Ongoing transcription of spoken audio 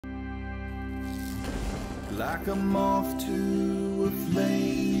Like a moth to a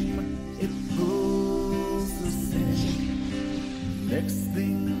flame, it pulls us in. Next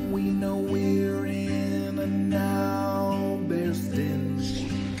thing we know, we're in a now burst in.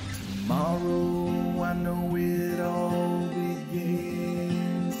 Tomorrow, I know it all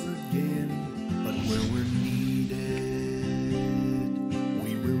begins again. But where we're needed,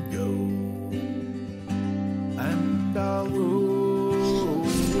 we will go. And I'll roll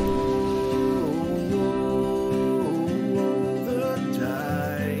the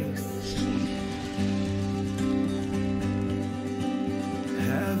dice.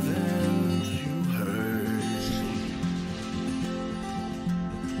 Haven't you heard?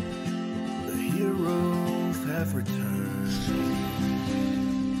 The heroes have returned.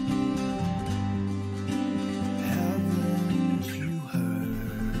 Haven't you heard?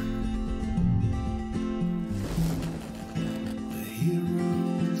 The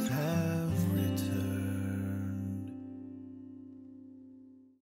heroes have returned.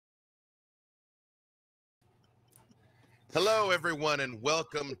 Hello, everyone, and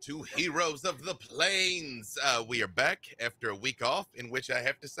welcome to Heroes of the Plains. We are back after a week off in which I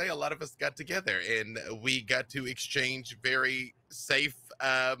have to say a lot of us got together and we got to exchange very safe,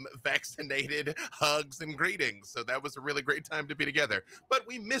 vaccinated hugs and greetings. So that was a really great time to be together. But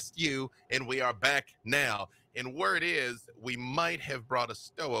we missed you, and we are back now. And word is we might have brought a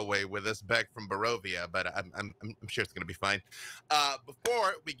stowaway with us back from Barovia, but I'm sure it's going to be fine.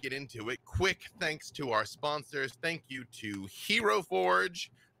 Before we get into it, quick thanks to our sponsors. Thank you to Hero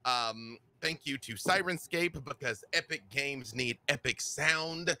Forge. Thank you to Sirenscape, because epic games need epic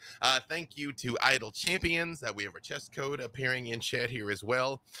sound. Thank you to Idle Champions. We have our chest code appearing in chat here as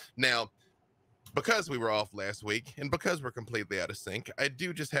well. Now, because we were off last week and because we're completely out of sync, I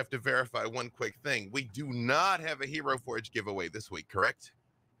do just have to verify one quick thing. We do not have a Hero Forge giveaway this week, correct?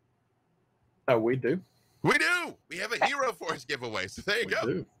 Oh, we do. We do. We have a Hero Forge giveaway. So there you go.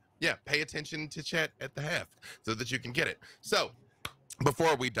 Do. Yeah, pay attention to chat at the half so that you can get it. So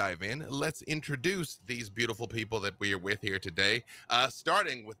before we dive in, let's introduce these beautiful people that we are with here today,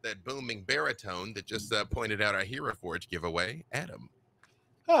 starting with that booming baritone that just pointed out our Hero Forge giveaway, Adam.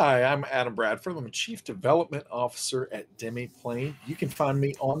 Hi, I'm Adam Bradford. I'm a Chief Development Officer at Demiplane. You can find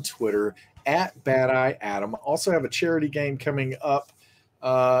me on Twitter at Bad Eye Adam. Also have a charity game coming up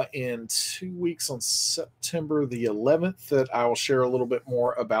in 2 weeks on September the 11th that I will share a little bit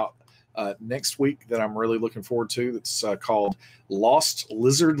more about next week that I'm really looking forward to. It's called Lost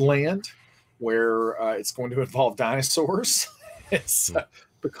Lizard Land, where it's going to involve dinosaurs. It's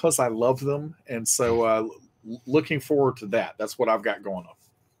because I love them. And so looking forward to that. That's what I've got going on.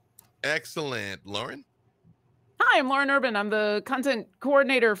 Excellent. Lauren? Hi, I'm Lauren Urban. I'm the content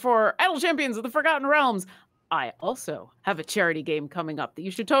coordinator for Idle Champions of the Forgotten Realms. I also have a charity game coming up that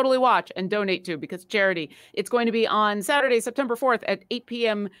you should totally watch and donate to, because charity. It's going to be on Saturday, September 4th at 8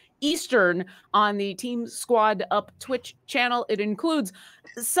 p.m. Eastern on the Team Squad Up Twitch channel. It includes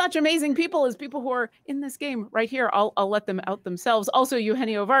such amazing people as people who are in this game right here. I'll let them out themselves. Also,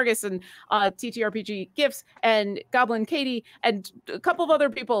 Eugenio Vargas and TTRPG Gifts and Goblin Katie and a couple of other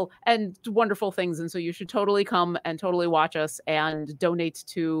people and wonderful things. And so you should totally come and totally watch us and donate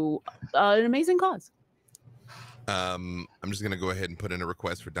to an amazing cause. I'm just going to go ahead and put in a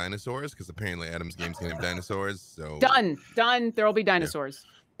request for dinosaurs, because apparently Adam's game's going to have dinosaurs. So Done. There will be dinosaurs.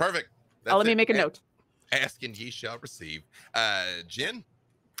 Yeah. Perfect. Let me make a note. Ask and ye shall receive. Jen?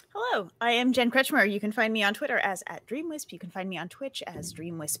 Hello, I am Jen Kretchmer. You can find me on Twitter as @DreamWisp. You can find me on Twitch as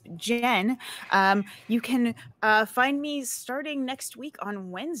DreamWispJen. You can find me starting next week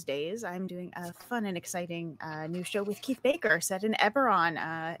on Wednesdays. I'm doing a fun and exciting new show with Keith Baker set in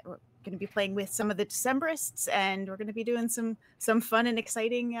Eberron. We're going to be playing with some of the Decemberists, and we're going to be doing some fun and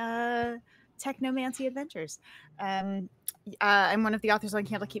exciting technomancy adventures. I'm one of the authors on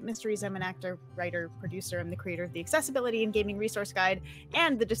Candlekeep Mysteries. I'm an actor, writer, producer. I'm the creator of the Accessibility and Gaming Resource Guide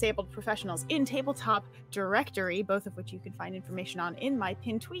and the Disabled Professionals in Tabletop Directory, both of which you can find information on in my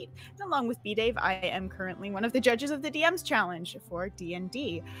pinned tweet. And along with B-Dave, I am currently one of the judges of the DM's Challenge for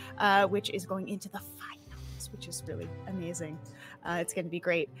D&D, which is going into the finals, which is really amazing. It's going to be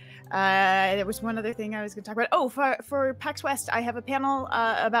great. There was one other thing I was going to talk about. Oh, for PAX West, I have a panel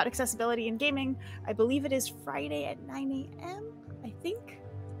about accessibility in gaming. I believe it is Friday at 9 a.m., I think.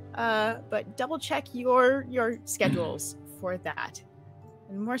 But double check your schedules for that.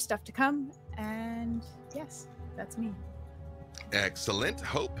 And more stuff to come. And yes, that's me. Excellent.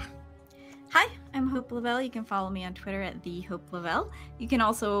 Hope? Hi, I'm Hope LaVelle. You can follow me on Twitter at @TheHopeLaVelle. You can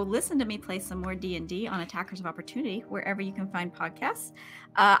also listen to me play some more D&D on Attackers of Opportunity, wherever you can find podcasts.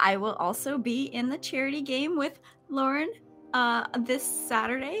 I will also be in the charity game with Lauren, This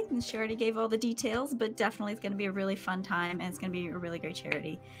Saturday, and she already gave all the details, but definitely it's going to be a really fun time, and it's going to be a really great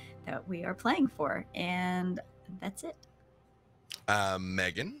charity that we are playing for, and that's it.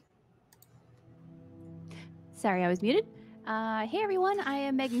 Meagan. Sorry, I was muted. Hey everyone, I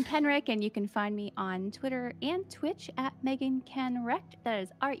am Meagan Kenreck, and you can find me on Twitter and Twitch at Meagan Kenreck. That is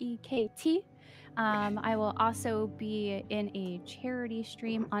R-E-K-T. I will also be in a charity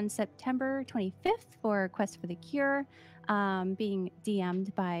stream on September 25th for Quest for the Cure, being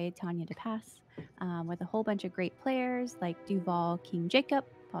DM'd by Tanya DePass, with a whole bunch of great players like Duval King Jacob,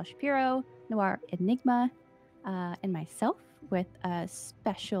 Paul Shapiro, Noir Enigma, and myself, with a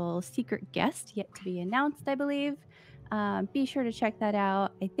special secret guest yet to be announced, I believe. Be sure to check that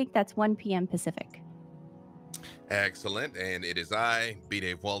out. I think that's 1 p.m. Pacific. Excellent. And it is I, B.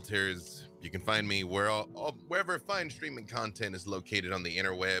 Dave Walters. You can find me wherever fine streaming content is located on the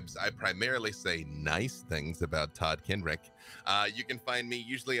interwebs. I primarily say nice things about Todd Kenreck. You can find me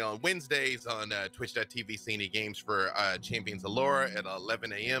usually on Wednesdays on twitch.tv CNE Games for Champions of Lore at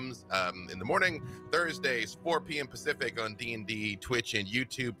 11 a.m. In the morning. Thursdays, 4 p.m. Pacific on D&D, Twitch, and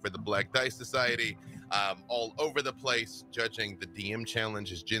YouTube for the Black Dice Society. All over the place, judging the DM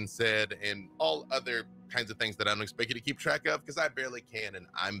challenge, as Jen said, and all other kinds of things that I don't expect you to keep track of, because I barely can, and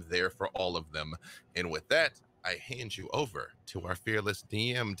I'm there for all of them. And with that, I hand you over to our fearless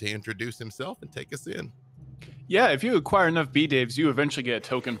DM to introduce himself and take us in. Yeah, if you acquire enough B-Daves, you eventually get a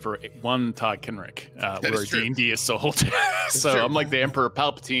token for one Todd Kenreck, where D&D is sold. So I'm like the Emperor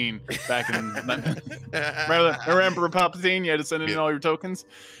Palpatine back in... Remember Emperor Palpatine? You had to send in all your tokens?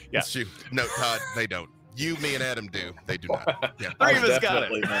 Yeah. No, Todd, they don't. You, me, and Adam do. They do not. Yeah. Three of us got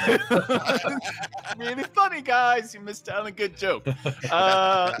it. Really funny, guys. You missed out on a good joke.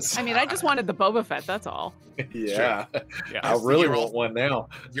 I mean, I just wanted the Boba Fett. That's all. Yeah. Yeah. I really want one now.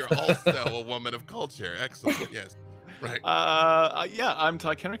 You're also a woman of culture. Excellent. Yes. Right. Yeah, I'm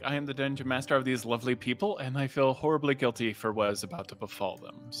Todd Kenreck. I am the dungeon master of these lovely people, and I feel horribly guilty for what is about to befall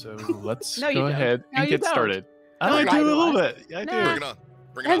them. So let's go ahead and get started. I do a little bit. Yeah, I do. Bring it on.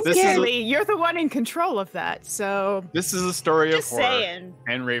 Bring it on. Scary, you're the one in control of that, so... This is a story of horror saying.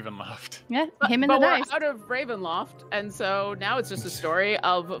 And Ravenloft. Yeah, him and the but we're dice. out of Ravenloft, and so now it's just a story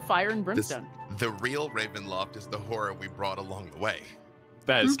of fire and brimstone. The real Ravenloft is the horror we brought along the way.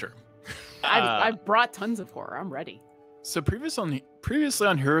 That is true. I've brought tons of horror. I'm ready. So previously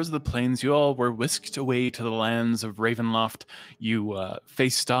on Heroes of the Plains, you all were whisked away to the lands of Ravenloft. You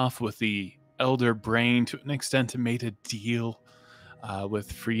faced off with the Elder Brain to an extent and made a deal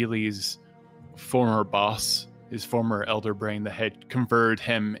with Freely's former boss, his former Elder Brain, that had converted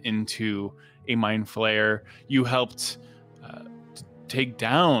him into a Mind Flayer. You helped take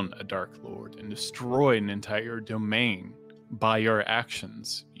down a Dark Lord and destroy an entire domain by your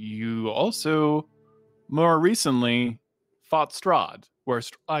actions. You also, more recently, fought Strahd, where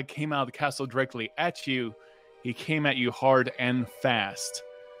Strahd came out of the castle directly at you. He came at you hard and fast.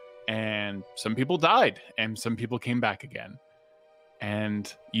 And some people died, and some people came back again.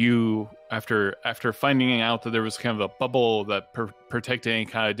 And you, after finding out that there was kind of a bubble that protected any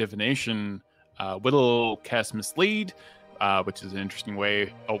kind of divination, Widdle cast Mislead, which is an interesting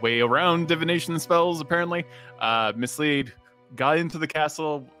way around divination spells, apparently. Mislead got into the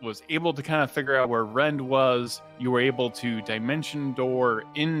castle, was able to kind of figure out where Rend was. You were able to dimension door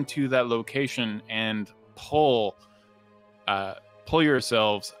into that location and pull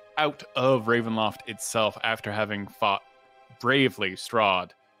yourselves out of Ravenloft itself after having fought bravely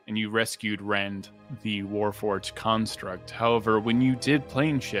Strahd, and you rescued Rend, the Warforged construct. However, when you did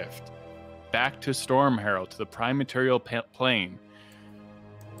plane shift back to Stormherald, to the prime material plane,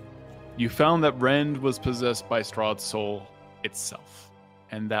 you found that Rend was possessed by Strahd's soul itself,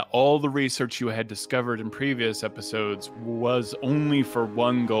 and that all the research you had discovered in previous episodes was only for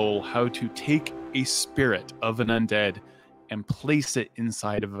one goal: how to take a spirit of an undead and place it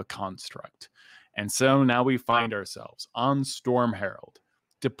inside of a construct. And so now we find ourselves on Stormherald,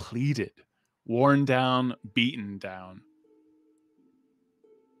 depleted, worn down, beaten down.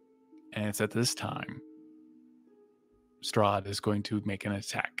 And it's at this time Strahd is going to make an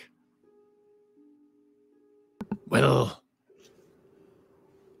attack. Well,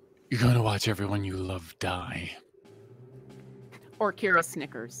 you're going to watch everyone you love die. Orkira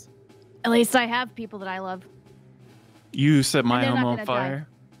snickers. At least I have people that I love. You set my they're home not on gonna fire. die.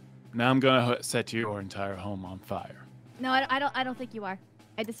 Now I'm going to set your entire home on fire. No, I don't think you are.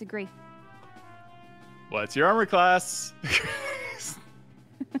 I disagree. What's your armor class?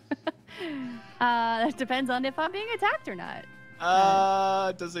 That depends on if I'm being attacked or not.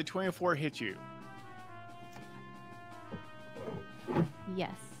 Does a 24 hit you?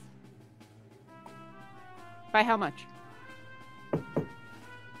 Yes. By how much?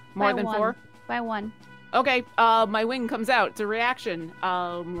 More By than one. 4? By 1. Okay, my wing comes out. It's a reaction.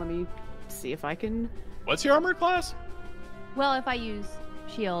 Let me see if I can... What's your armor class? Well, if I use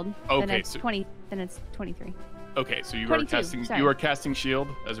shield, Okay, then it's so- 20. Then it's 23. Okay, so you 22, sorry. are casting shield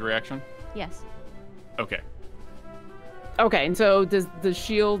as a reaction. Yes. Okay. Okay, and so does the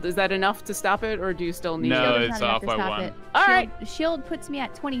shield, is that enough to stop it, or do you still need No, Shield is it's not enough off to by stop 1. it. All Shield, right. Shield puts me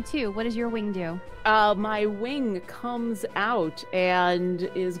at 22. What does your wing do? My wing comes out and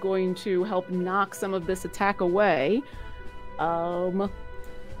is going to help knock some of this attack away.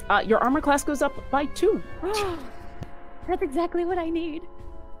 Your armor class goes up by 2. That's exactly what I need.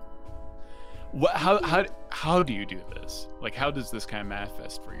 What? How do you do this? Like, how does this kind of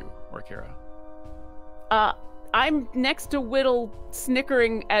manifest for you, Orkira? I'm next to Widdle,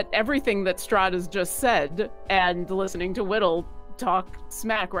 snickering at everything that Strahd has just said, and listening to Widdle talk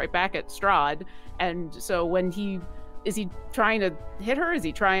smack right back at Strahd. And so when is he trying to hit her? Is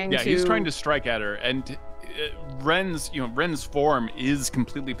he trying to... Yeah, he's trying to strike at her, and Ren's form is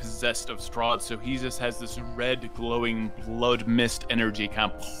completely possessed of Strahd, so he just has this red, glowing blood mist energy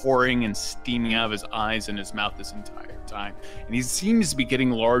kind of pouring and steaming out of his eyes and his mouth this entire time. And he seems to be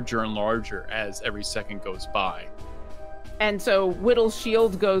getting larger and larger as every second goes by. And so Widdle's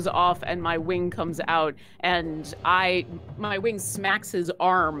shield goes off and my wing comes out, and my wing smacks his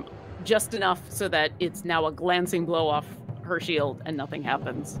arm just enough so that it's now a glancing blow off her shield and nothing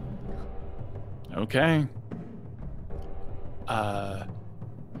happens. Okay.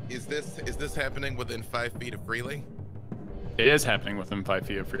 Is this happening within 5 feet of Freely? It is happening within 5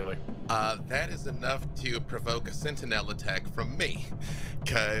 feet of Freely. That is enough to provoke a sentinel attack from me,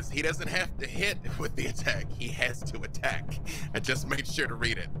 because he doesn't have to hit with the attack; he has to attack. I just made sure to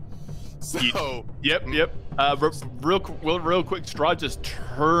read it. So, Yep. Real quick, Strahd just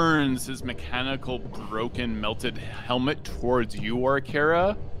turns his mechanical, broken, melted helmet towards you,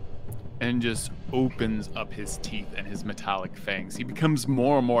 Orkira, and just opens up his teeth and his metallic fangs. He becomes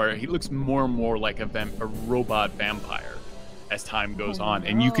more and more, he looks more and more like a robot vampire as time goes on,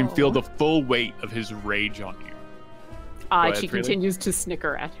 and you can feel the full weight of his rage on you. She continues to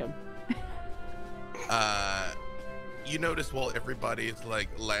snicker at him. You notice while everybody is like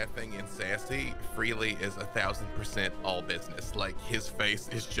laughing and sassy, Freely is 1,000% all business. Like his face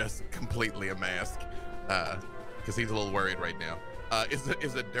is just completely a mask, because he's a little worried right now.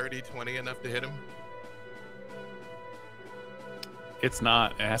 Is a dirty 20 enough to hit him? It's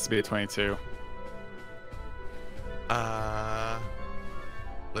not. It has to be a 22.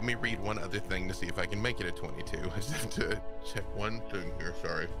 Let me read one other thing to see if I can make it a 22. I just have to check one thing here.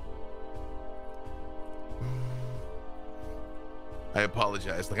 Sorry. I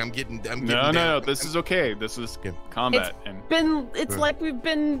apologize. Like I'm getting No. This is okay. This is combat. It's like we've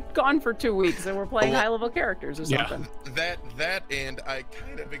been gone for 2 weeks and we're playing high-level characters or something. That and I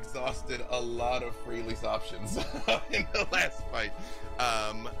kind of exhausted a lot of Freely's options in the last fight.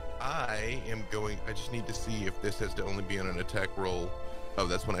 I just need to see if this has to only be on an attack roll. Oh,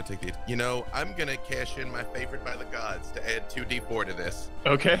 that's when I take the... I'm gonna cash in my favorite by the gods to add 2d4 to this.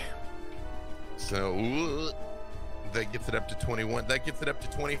 Okay. So that gets it up to 21. That gets it up to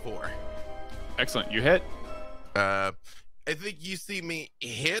 24. Excellent. You hit. I think you see me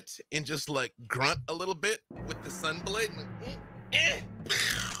hit and just like grunt a little bit with the sunblade.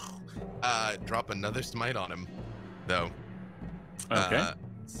 Drop another smite on him, though. Okay.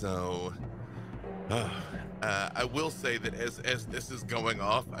 I will say that as this is going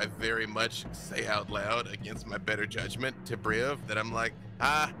off, I very much say out loud against my better judgment to Briv that I'm like,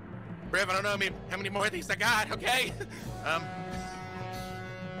 Briv, I don't know how many more of these I got, okay?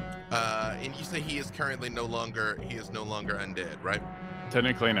 And you say he is currently no longer undead, right?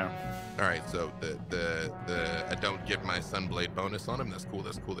 Technically, no. All right, so the I don't get my sunblade bonus on him. That's cool.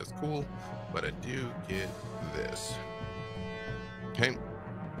 But I do get this. Okay.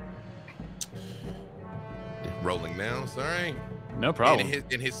 Rolling now. Sorry. No problem.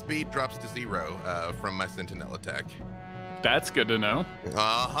 And his speed drops to 0 from my sentinel attack. That's good to know.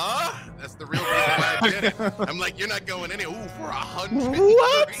 That's the real reason why I did it. I'm like, you're not going any. Ooh, for 100.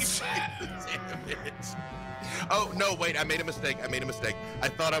 What? Damage. Oh no, wait! I made a mistake. I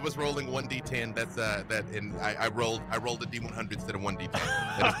thought I was rolling 1d10. That's and I rolled a d100 instead of 1d10.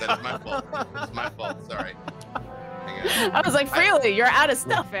 That is my fault. That's my fault. Sorry. I was like, Freely, you're out of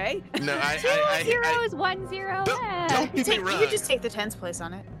stuff, eh? No, 2 zeros, 1 0. Don't get me wrong. You just take the tens place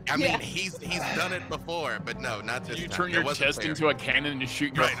on it. I mean, he's done it before, but no, not this You time. turn It your wasn't chest fair. into a cannon and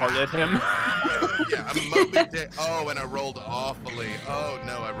shoot your Right. heart at him. Yeah, I'm Moby Dick. Oh, and I rolled awfully. Oh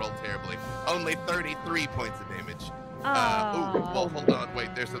no, I rolled terribly. Only 33 points of damage. Well, hold on.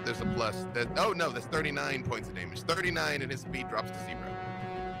 Wait, there's a plus. Oh no, that's 39 points of damage. 39, and his speed drops to 0.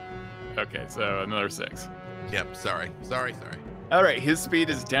 Okay, so another 6. Yep. Sorry. All right, his speed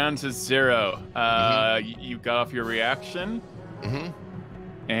is down to 0. You got off your reaction.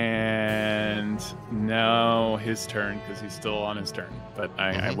 And now his turn, because he's still on his turn. But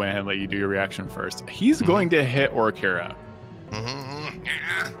I went ahead and let you do your reaction first. He's going to hit Orkira.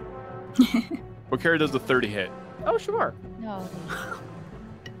 Orkira does a 30 hit. Oh, sure. No.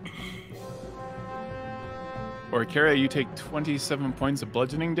 Orkira, you take 27 points of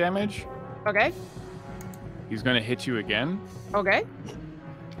bludgeoning damage. Okay. He's going to hit you again. Okay.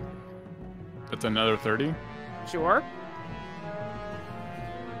 That's another 30. Sure.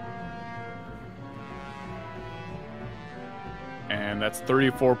 And that's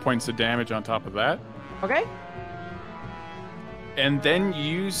 34 points of damage on top of that. Okay. And then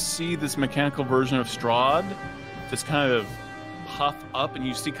you see this mechanical version of Strahd just kind of puff up, and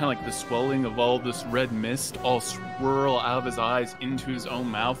you see kind of like the swelling of all this red mist all swirl out of his eyes into his own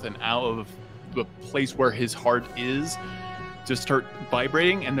mouth and out of the place where his heart is, just start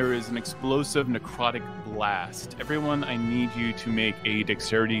vibrating, and there is an explosive necrotic blast. Everyone, I need you to make a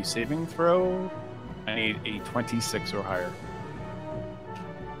dexterity saving throw. I need a 26 or higher.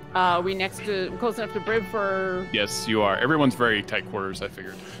 We close enough to Briv for... Yes, you are. Everyone's very tight quarters, I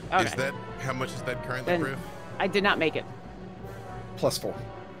figured. Okay. How much is that currently, Then Briv? I did not make it. +4.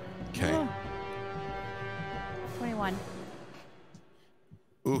 Okay. 21.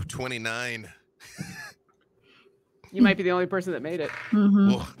 Ooh, 29. You might be the only person that made it.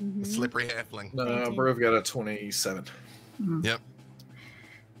 Oh, slippery halfling. No, Briv got a 27. Yep.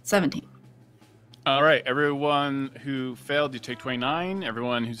 17. All right, everyone who failed, you take 29.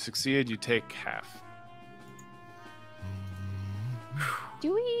 Everyone who succeeded, you take half.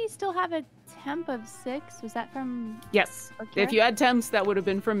 Do we still have a temp of 6? Was that from... Yes. Orkira? If you had temps, that would have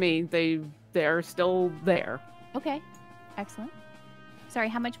been from me. They're still there. Okay. Excellent. Sorry,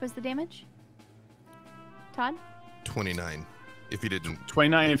 how much was the damage? Todd? 29. If you didn't.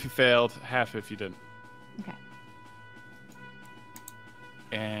 29 if you failed, half if you didn't. Okay.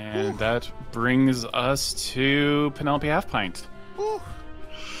 And that brings us to Penelope Half-Pint.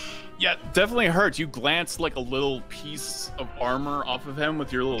 Yeah, definitely hurts. You glance like a little piece of armor off of him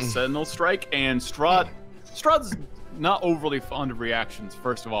with your little sentinel strike, and Strahd's not overly fond of reactions,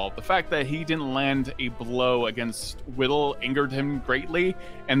 first of all. The fact that he didn't land a blow against Widdle angered him greatly,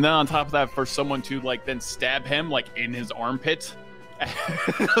 and then on top of that, for someone to like then stab him like in his armpit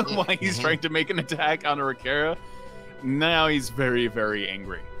while he's trying to make an attack on Orkira, now he's very, very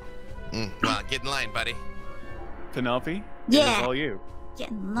angry. Well, get in line, buddy. Penelope, Yeah. it is all you. Get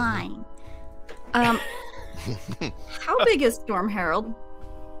in line. How big is Storm Herald?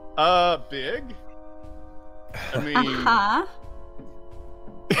 Big? I mean,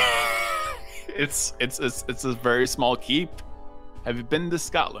 it's a very small keep. Have you been to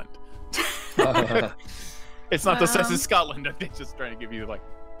Scotland? It's not the size of Scotland. I'm just trying to give you like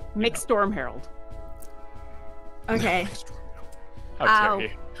Mixed Storm Herald. Okay. how dare you?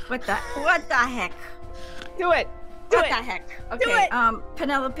 What the heck? Do it. What the heck? Okay.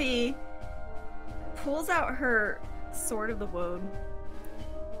 Penelope pulls out her Sword of the Woad,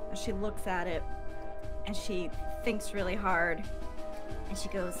 and she looks at it, and she thinks really hard, and she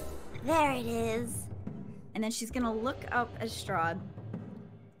goes, "There it is." And then she's gonna look up at Strahd,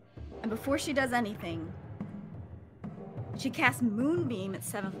 and before she does anything, she casts Moonbeam at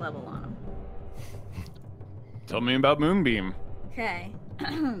 7th level on him. Tell me about Moonbeam. Okay.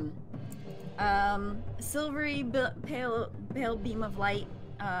 Silvery pale beam of light,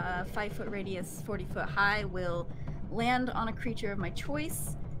 5-foot radius, 40-foot high, will land on a creature of my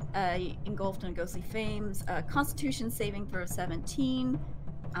choice, engulfed in ghostly flames. Constitution saving throw 17,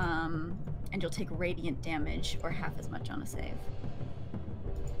 and you'll take radiant damage or half as much on a save.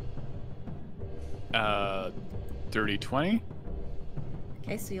 Dirty 20.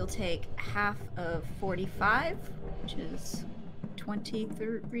 Okay, so you'll take half of 45, which is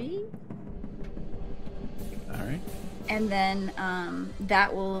 23. All right. And then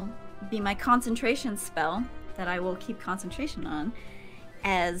that will be my concentration spell that I will keep concentration on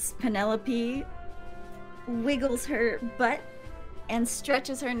as Penelope wiggles her butt and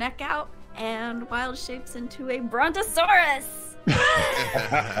stretches her neck out and wild shapes into a Brontosaurus.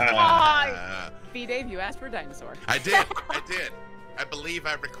 B-Dave, you asked for a dinosaur. I did. I believe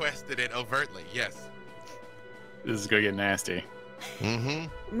I requested it overtly. Yes. This is gonna get nasty.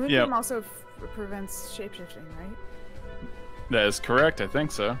 Moonbeam Yep. also prevents shapeshifting, right? That is correct. I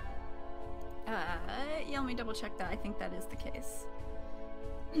think so. Yeah, let me double check that. I think that is the case.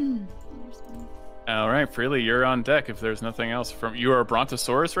 All right, Freely, you're on deck. If there's nothing else from you, are a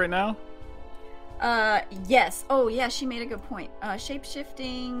Brontosaurus right now. Yes. Oh, yeah, she made a good point.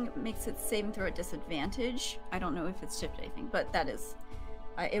 Shape-shifting makes its saving throw at disadvantage. I don't know if it's shift anything, but that is...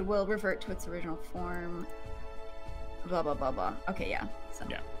 it will revert to its original form. Blah, blah, blah, blah. Okay, yeah. So.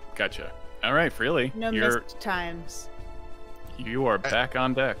 Yeah, gotcha. All right, Freely. No missed times. You are back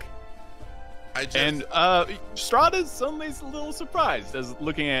on deck. And Strahd is suddenly a little surprised as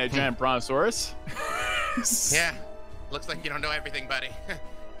looking at a giant brontosaurus. Yeah, looks like you don't know everything, buddy.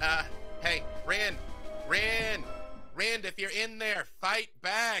 Hey, Rand, if you're in there, fight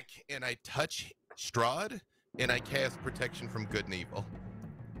back. And I touch Strahd, and I cast protection from good and evil.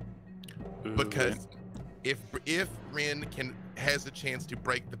 Ooh. Because if Rand has a chance to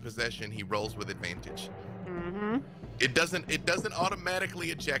break the possession, he rolls with advantage. Mm-hmm. It doesn't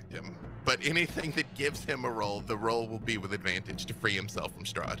automatically eject him, but anything that gives him a roll, the roll will be with advantage to free himself from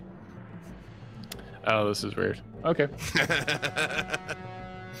Strahd. Oh, this is weird. Okay.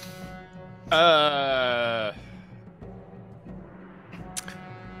 All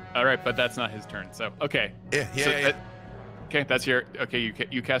right, but that's not his turn. So okay. Yeah. Okay, that's your. Okay,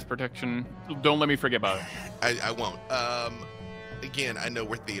 you cast protection. Don't let me forget about it. I won't. Again, I know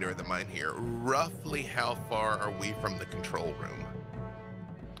we're theater of the mind here. Roughly how far are we from the control room?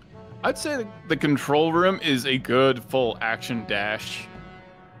 I'd say the control room is a good full action dash.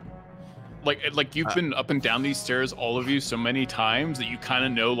 Like you've been up and down these stairs, all of you, so many times that you kind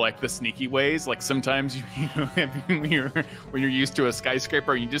of know like the sneaky ways. Like sometimes when you're used to a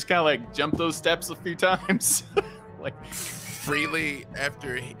skyscraper, you just kind of like jump those steps a few times. Like Freely,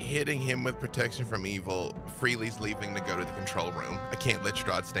 after hitting him with protection from evil, Freely's leaving to go to the control room. I can't let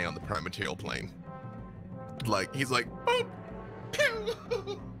Strahd stay on the prime material plane. Like he's like, oh,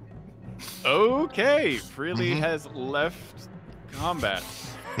 pew. Okay, Freely has left combat.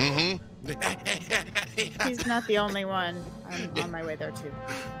 Mm-hmm. He's not the only one. I'm on my way there too.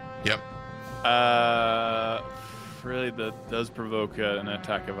 Yep. Freely, that does provoke an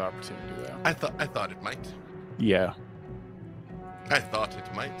attack of opportunity, though. I thought it might. Yeah. I thought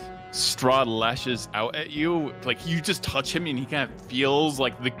it might. Strahd lashes out at you, like you just touch him, and he kind of feels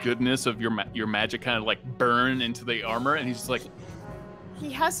like the goodness of your magic kind of like burn into the armor, and he's just like. He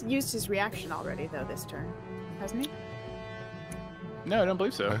has used his reaction already, though, this turn, hasn't he? No, I don't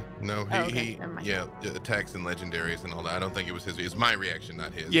believe so. No, okay. Never mind. Yeah, attacks and legendaries and all that. I don't think it was his. It's my reaction,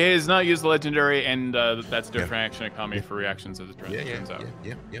 not his. Yeah, he's not used the legendary, and that's a different action economy for reactions as it turns out.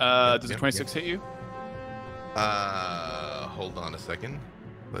 Does a 26 hit you? Hold on a second.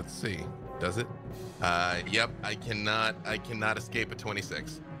 Let's see. Does it? Yep. I cannot escape a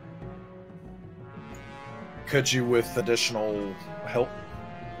 26. Could you with additional help?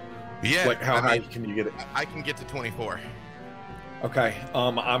 Yeah. Like how high can you get it? I can get to 24. Okay.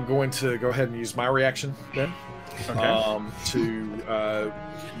 I'm going to go ahead and use my reaction then. Okay. To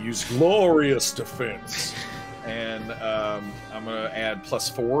use glorious defense, and I'm going to add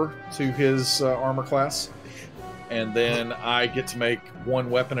 +4 to his armor class, and then I get to make one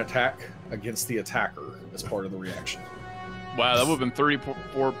weapon attack against the attacker as part of the reaction. Wow, that would have been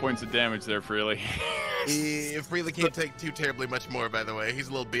 34 points of damage there, Freely. Freely can't take too terribly much more, by the way. He's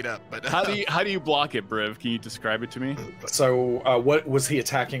a little beat up. But how do you block it, Briv? Can you describe it to me? So, what was he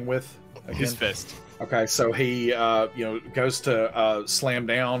attacking with? Again? His fist. Okay, so he goes to slam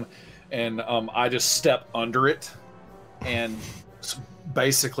down, and I just step under it, and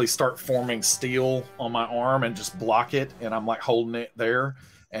basically start forming steel on my arm and just block it, and I'm like holding it there.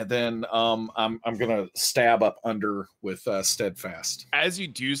 And then I'm gonna stab up under with steadfast. As you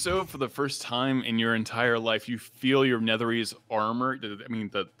do so, for the first time in your entire life, you feel your Netherese armor. I mean,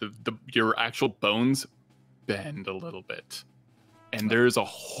 your actual bones bend a little bit, and there's a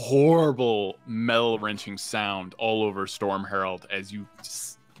horrible metal wrenching sound all over Storm Herald as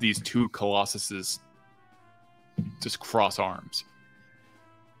these two colossuses just cross arms.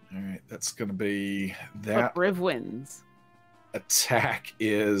 All right, that's gonna be that. But Briv wins. Attack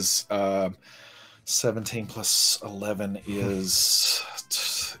is 17 plus 11 is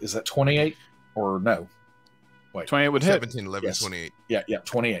that 28 or no? Wait, 28 would hit. 17, 11, yes. 28. Yeah,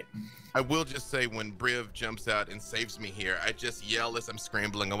 28. I will just say when Briv jumps out and saves me here, I just yell as I'm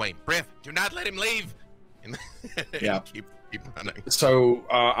scrambling away, Briv, do not let him leave! And yeah. keep running. So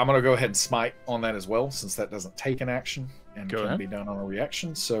I'm going to go ahead and smite on that as well, since that doesn't take an action and go can ahead. be done on a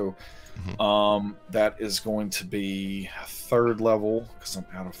reaction. So that is going to be 3rd level, because I'm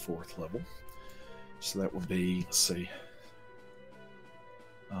out of 4th level. So that would be, let's see,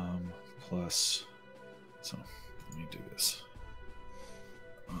 plus, so let me do this.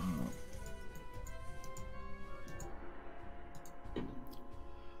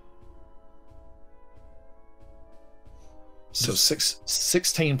 So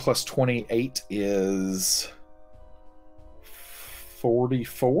 16 plus 28 is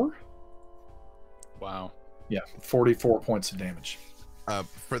 44. Wow. Yeah, 44 points of damage.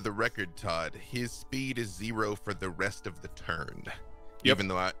 For the record, Todd, his speed is 0 for the rest of the turn. Yep. Even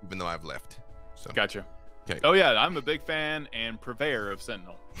though I've left. So. Gotcha. Okay. Oh yeah, I'm a big fan and purveyor of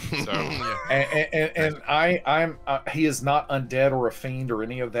Sentinel. So and I'm he is not undead or a fiend or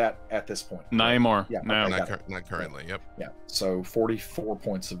any of that at this point. not anymore. Yeah, No. Not currently. Yep. Yeah. So 44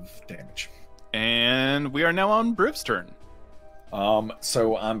 points of damage. And we are now on Briv's turn.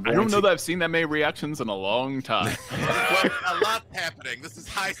 So I don't know that I've seen that many reactions in a long time. Well, a lot's happening. This is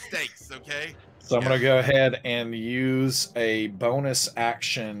high stakes, okay? So I'm going to go ahead and use a bonus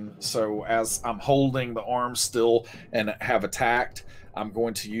action. So as I'm holding the arm still and have attacked, I'm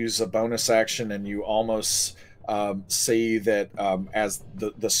going to use a bonus action, and you almost see that as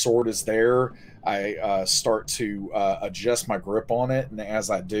the sword is there, I start to adjust my grip on it, and as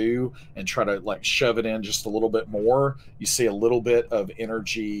I do and try to like shove it in just a little bit more, you see a little bit of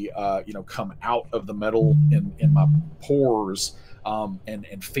energy come out of the metal in my pores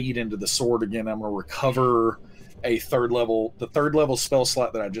and feed into the sword again. I'm going to recover the third level spell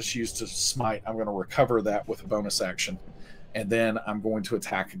slot that I just used to smite. I'm going to recover that with a bonus action, and then I'm going to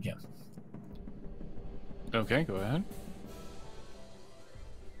attack again. Okay, go ahead.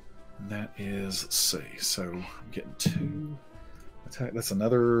 That is, let's see, so I'm getting 2 attack. That's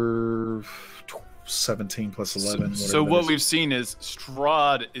another 17 plus 11. So what we've seen is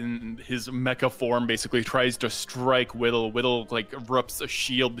Strahd in his mecha form basically tries to strike Widdle. Widdle like erupts a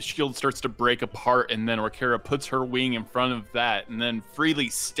shield. The shield starts to break apart, and then Orkira puts her wing in front of that and then freely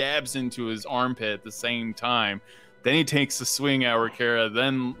stabs into his armpit at the same time. Then he takes a swing at Orkira.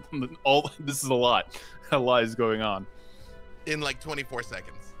 Then this is a lot. A lot is going on. In like 24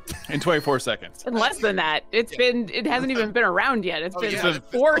 seconds. In 24 seconds. In less than that. It hasn't even been around yet. It's been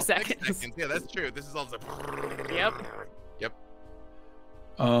 4 seconds. Yeah, that's true. This is also. Yep.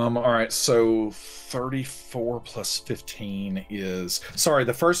 All right, so 34 plus 15 is... Sorry,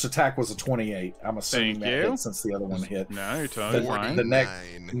 the first attack was a 28. I'm assuming that hit since the other one hit. No, you're totally fine.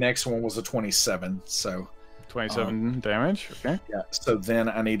 The next one was a 27, so... 27 damage, okay. Yeah, so then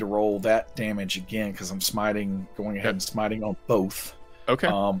I need to roll that damage again because I'm going ahead and smiting on both. Okay.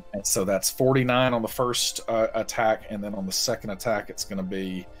 And so that's 49 on the first attack, and then on the second attack it's going to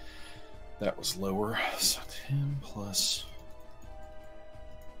be... That was lower. So 10 plus...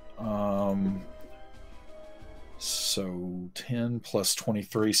 So 10 plus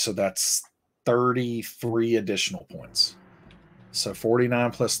 23, so that's 33 additional points. So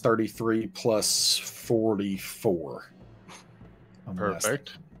 49 plus 33 plus 44.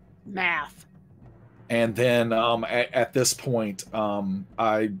 Perfect. Math. And then at this point,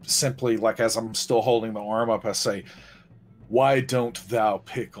 I simply, like as I'm still holding the arm up, I say, "Why don't thou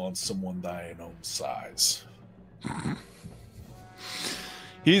pick on someone thine own size?"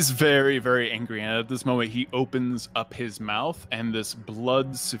 He's very, very angry, and at this moment he opens up his mouth, and this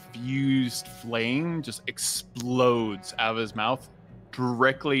blood-suffused flame just explodes out of his mouth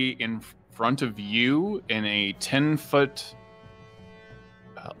directly in front of you in a 10-foot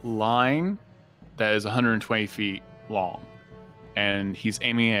line that is 120 feet long, and he's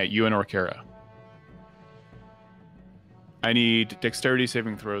aiming at you and Orkira. I need dexterity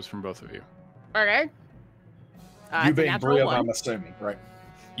saving throws from both of you. Okay. You being Briv, I'm assuming, right?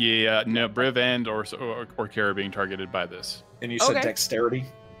 Yeah, no, Briv and Orkira being targeted by this. And you said dexterity?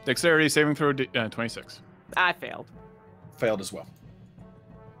 Dexterity saving throw 26. I failed. Failed as well.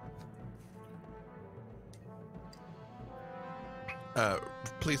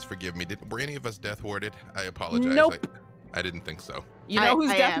 Please forgive me. Were any of us death warded? I apologize. Nope. I didn't think so. You know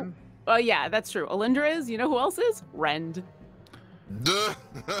who's death? am. Oh yeah, that's true. Alyndra is. You know who else is? Rend.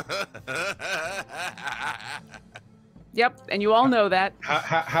 Yep, and you all know that.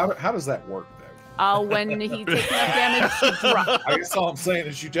 How does that work though? When he takes enough damage, he drops. I guess all I'm saying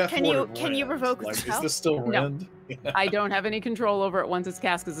is you death warded. Can you revoke like, spell? is this still Rend? No. I don't have any control over it once it's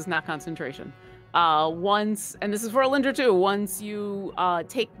cast because it's not concentration. Once, and this is for Alyndra too, once you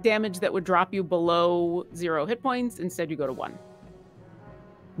take damage that would drop you below 0 hit points, instead you go to 1.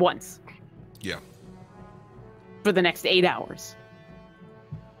 Once. Yeah. For the next 8 hours.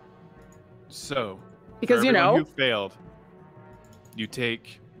 So, because you know, you failed. You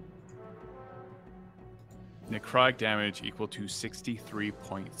take necrotic damage equal to 63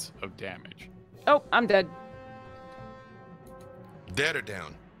 points of damage. Oh, I'm dead. Dead or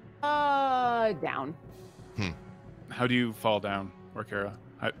down? Down. How do you fall down, Orkira?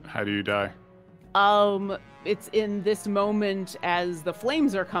 How do you die? It's in this moment as the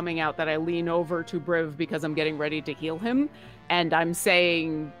flames are coming out that I lean over to Briv because I'm getting ready to heal him. And I'm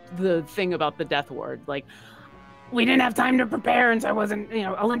saying the thing about the death ward. Like, we didn't have time to prepare, and so I wasn't,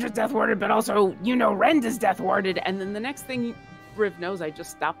 Alyndra's death warded, but also, Rend is death warded. And then the next thing Briv knows, I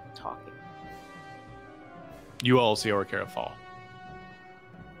just stopped talking. You all see Orkira fall.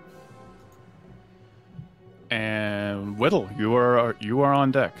 And Widdle, you are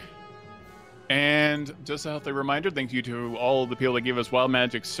on deck. And just a healthy reminder, thank you to all the people that gave us wild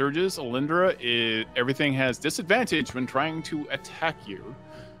magic surges. Alyndra, everything has disadvantage when trying to attack you.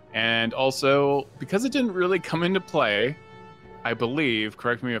 And also, because it didn't really come into play, I believe,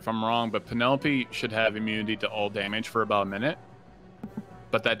 correct me if I'm wrong, but Penelope should have immunity to all damage for about a minute.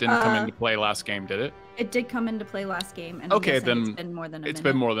 But that didn't come into play last game, did it? It did come into play last game. And okay, then it's been more than a minute. It's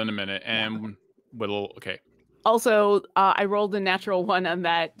been more than a minute. And Widdle, okay. Also, I rolled a natural 1 on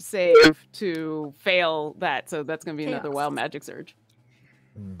that save to fail that, so that's going to be another wild magic surge.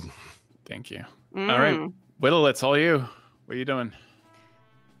 Thank you. All right, Widdle, it's all you. What are you doing?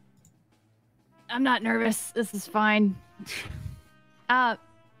 I'm not nervous. This is fine.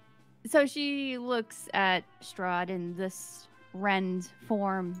 So she looks at Strahd in this Rend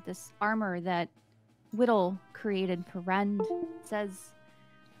form, this armor that Widdle created for Rend. Says,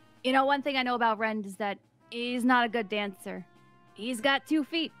 one thing I know about Rend is that he's not a good dancer. He's got 2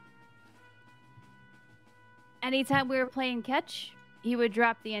 feet. Anytime we were playing catch, he would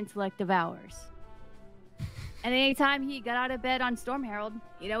drop the intellect of ours. And anytime he got out of bed on Storm Herald,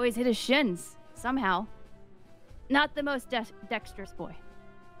 he'd always hit his shins, somehow. Not the most dexterous boy.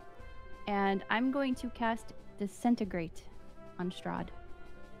 And I'm going to cast Disintegrate on Strahd.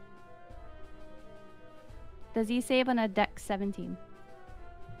 Does he save on a dex 17?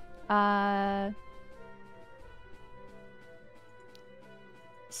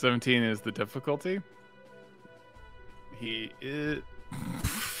 17 is the difficulty. He is...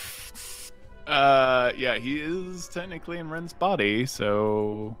 yeah, he is technically in Ren's body,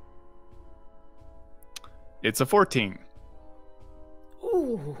 so... It's a 14.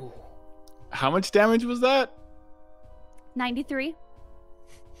 Ooh. How much damage was that? 93.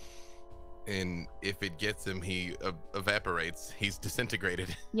 And if it gets him, he evaporates. He's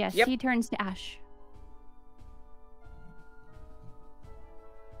disintegrated. Yes, he turns to ash.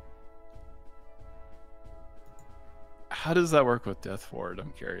 How does that work with Death Ward?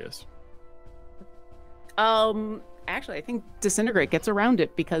 I'm curious. Actually, I think Disintegrate gets around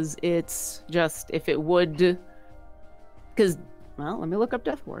it because it's just if it would. Because, well, let me look up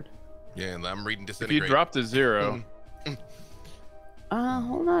Death Ward. Yeah, and I'm reading Disintegrate. If you drop to 0.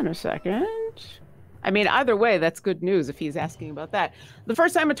 Hold on a second. I mean, either way, that's good news if he's asking about that. The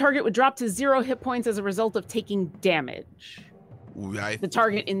first time a target would drop to 0 hit points as a result of taking damage. The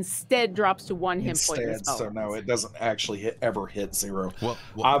target instead drops to 1 hit point. Instead, so no, it doesn't actually ever hit 0. Well,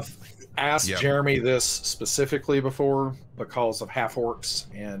 I've asked Jeremy this specifically before because of half orcs,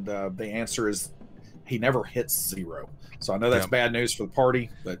 and the answer is he never hits 0. So I know that's bad news for the party,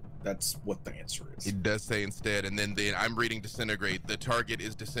 but that's what the answer is. It does say instead, and then I'm reading Disintegrate. The target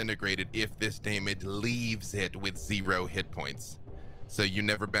is disintegrated if this damage leaves it with 0 hit points. So you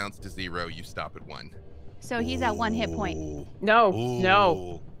never bounce to 0, you stop at 1. So he's at 1 hit point.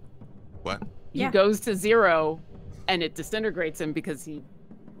 No. What? He goes to 0, and it disintegrates him because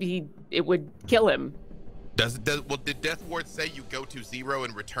it would kill him. Did Death Ward say you go to 0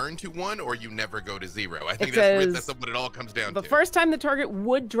 and return to 1, or you never go to 0? I think that's what it all comes down to. The first time the target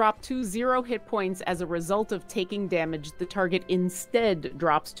would drop to 0 hit points as a result of taking damage, the target instead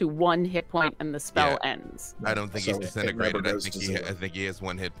drops to 1 hit point and the spell ends. I don't think he's disintegrated. I think he has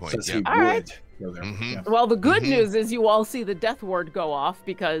 1 hit point. Yeah. All right. Yeah. Well, the good news is you all see the Death Ward go off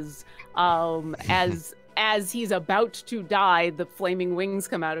because as he's about to die, the flaming wings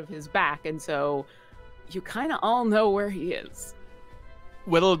come out of his back, and so you kind of all know where he is.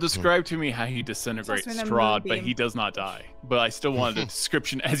 Widdle, describe to me how he disintegrates Strahd, but he does not die. But I still wanted a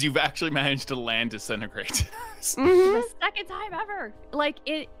description as you've actually managed to land Disintegrate. The second time ever. Like,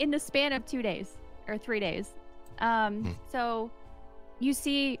 in the span of 2 days, or 3 days. So, you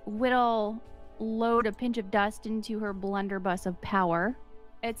see Widdle load a pinch of dust into her blunderbuss of power.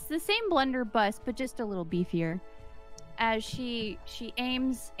 It's the same blunderbuss, but just a little beefier. As she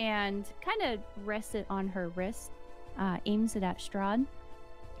aims and kind of rests it on her wrist, aims it at Strahd,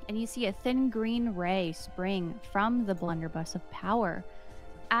 and you see a thin green ray spring from the blunderbuss of power.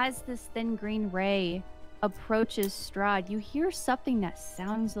 As this thin green ray approaches Strahd, you hear something that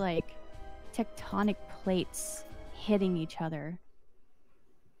sounds like tectonic plates hitting each other.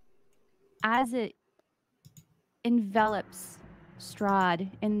 As it envelops Strahd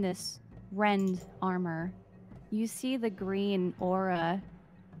in this rend armor, you see the green aura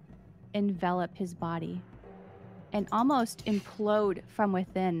envelop his body and almost implode from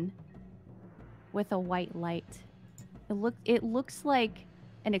within with a white light. It looks like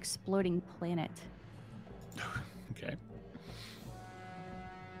an exploding planet. Okay.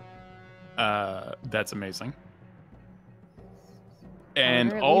 That's amazing.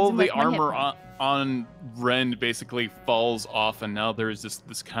 And all the armor on Rend basically falls off, and now there's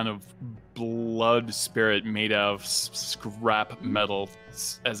this kind of blood spirit made out of scrap metal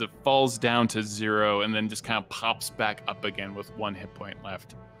as it falls down to 0 and then just kind of pops back up again with 1 hit point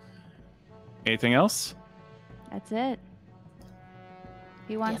left. Anything else? That's it.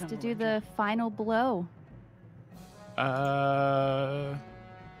 He wants to do the final blow.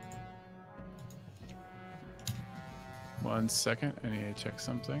 1 second. I need to check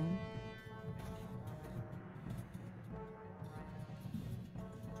something.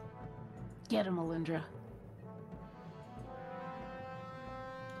 Get him, Alyndra.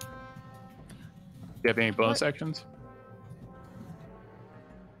 Do you have any bonus actions?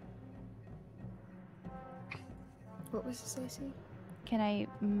 What was this, AC? Can I...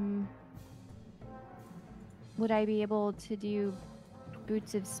 would I be able to do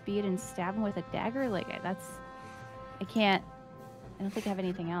Boots of Speed and stab him with a dagger? Like, that's... I can't... I don't think I have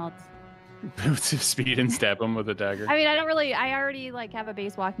anything else. Boots of Speed and stab him with a dagger? I mean, I already, like, have a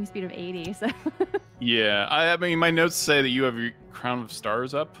base walking speed of 80, so... Yeah, I mean, my notes say that you have your Crown of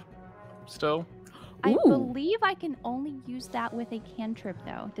Stars up still. I believe I can only use that with a cantrip,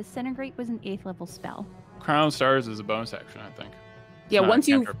 though. Disintegrate was an 8th level spell. Crown of Stars is a bonus action, I think. Yeah, once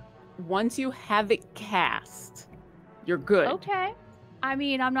you have it cast, you're good. Okay. I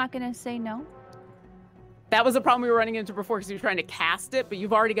mean, I'm not gonna say no. That was the problem we were running into before because you were trying to cast it, but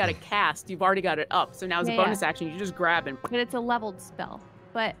you've already got it cast. You've already got it up. So now as a bonus action, you just grab and... But it's a leveled spell.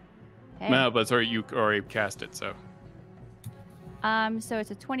 But, hey. No, but sorry, you already cast it, so... So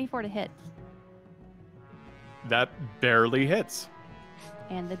it's a 24 to hit. That barely hits.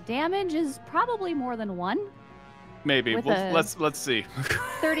 And the damage is probably more than 1. Maybe. Well, let's see.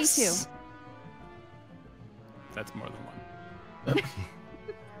 32. That's more than 1.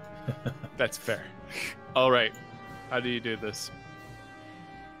 That's fair. All right. How do you do this?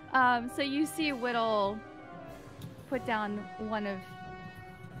 So you see Widdle put down one of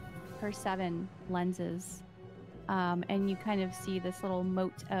her 7 lenses, and you kind of see this little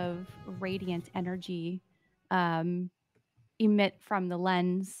mote of radiant energy emit from the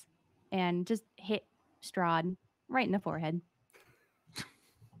lens and just hit Strahd right in the forehead.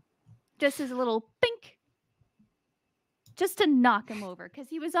 Just as a little pink. Just to knock him over, because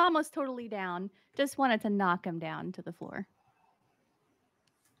he was almost totally down. Just wanted to knock him down to the floor.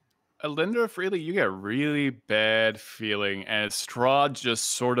 Alyndra, Freely, you get a really bad feeling as Strahd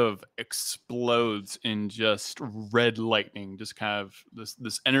just sort of explodes in just red lightning. Just kind of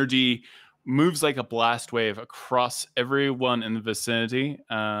this energy moves like a blast wave across everyone in the vicinity.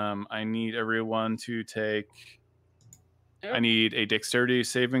 I need everyone to take... I need a dexterity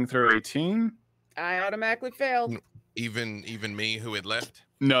saving throw 18. I automatically failed. Even me who had left?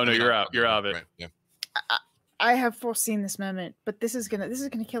 No, you're out. You're out of it. Right, yeah. I have foreseen this moment, but this is gonna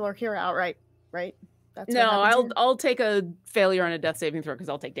kill Orkira outright, right? That's no, I'll take a failure on a death saving throw because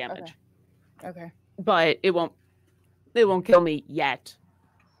I'll take damage. Okay. But it won't kill me yet.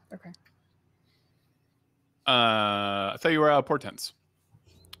 Okay. I thought you were out of portents.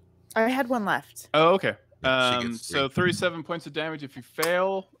 I had 1 left. Oh, okay. So 37 points of damage if you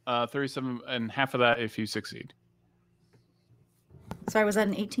fail, 37 and half of that if you succeed. Sorry, was that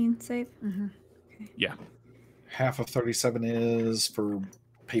an 18 save? Mm-hmm. Okay. Yeah. Half of 37 is for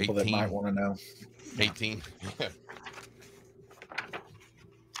people 18. that might want to know. 18.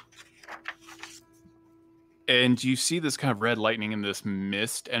 And you see this kind of red lightning and this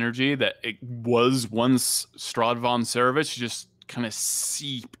mist energy that it was once Strahd von Serevich just kind of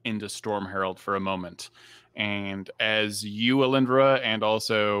seep into Storm Herald for a moment. And as you, Alyndra, and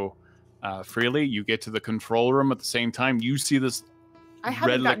also Freely, you get to the control room at the same time, you see this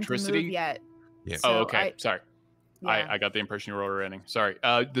red electricity. To move yet. Yeah. So okay. Sorry. Yeah. I got the impression you were already. Sorry.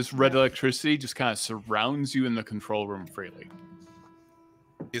 This red electricity just kind of surrounds you in the control room freely.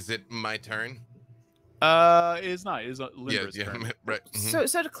 Is it my turn? It is not. It is Lindra's turn. Right. Mm-hmm.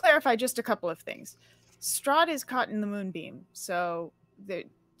 So to clarify just a couple of things. Strahd is caught in the moonbeam, so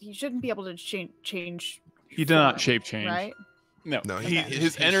he shouldn't be able to change. He did not shape change. Right? No.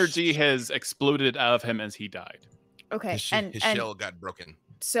 His energy has exploded out of him as he died. Okay. His shell got broken.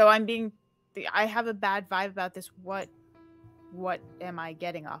 So I have a bad vibe about this. What what am I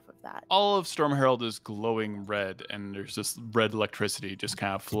getting off of that? All of Storm Herald is glowing red, and there's just red electricity just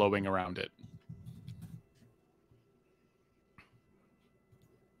kind of flowing around it.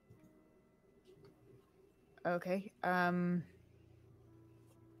 Okay.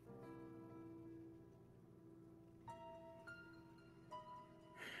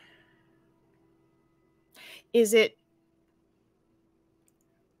 Is it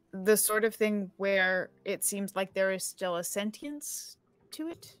the sort of thing where it seems like there is still a sentience to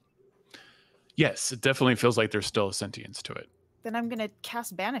it? Yes, it definitely feels like there's still a sentience to it. Then I'm going to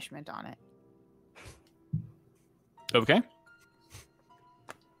cast banishment on it. Okay.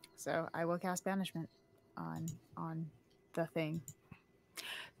 So I will cast banishment on the thing.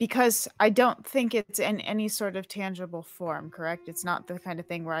 Because I don't think it's in any sort of tangible form, correct? It's not the kind of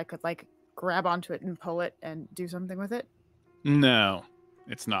thing where I could like grab onto it and pull it and do something with it? No,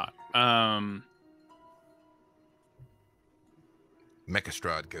 it's not.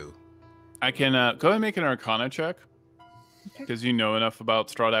 Mechastrad go. I can go ahead and make an Arcana check. Because you know enough about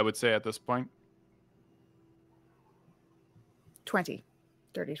Strahd, I would say, at this point. 20.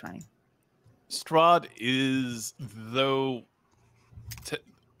 Dirty 20. Strahd is, though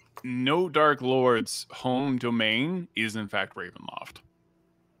no Dark Lord's home domain is, in fact, Ravenloft.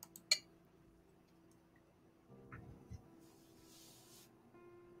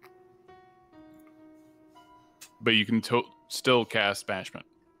 But you can still cast Banishment.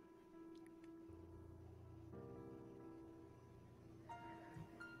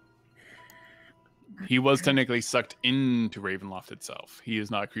 He was technically sucked into Ravenloft itself. He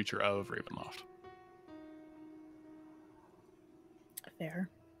is not a creature of Ravenloft. Fair.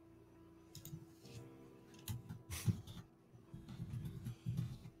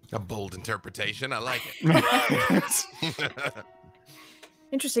 A bold interpretation. I like it.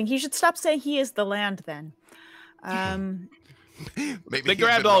 Interesting. He should stop saying he is the land then. Maybe they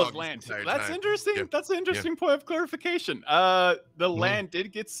grabbed all his land. That's interesting. Yeah. That's an interesting point of clarification. The land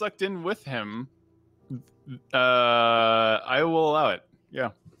did get sucked in with him. I will allow it.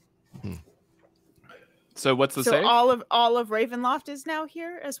 Yeah. So what's the save? all of Ravenloft is now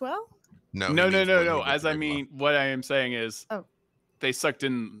here as well? No. As I mean, what I am saying is, they sucked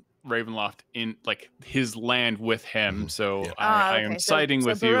in Ravenloft in like his land with him. So I am siding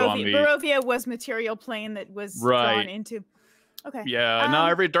with you on the. Barovia was material plane that was drawn into. Okay. Yeah. Not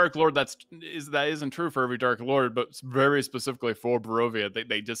every Dark Lord that isn't true for every Dark Lord, but very specifically for Barovia,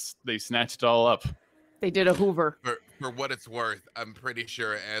 they snatched it all up. They did a Hoover. For what it's worth, I'm pretty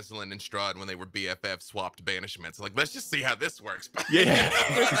sure Aslan and Strahd, when they were BFF, swapped banishments. Like, let's just see how this works. Yeah.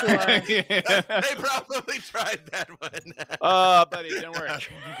 They probably tried that one. But it didn't work.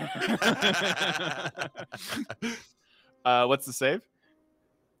 What's the save?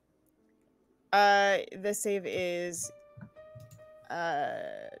 The save is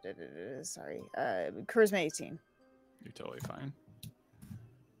Charisma 18. You're totally fine.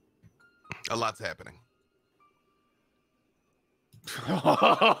 A lot's happening.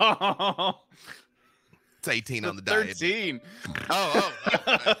 It's 18 on the die. 13. Oh.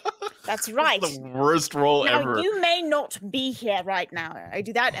 That's right. That's the worst roll ever. Now, you may not be here right now. I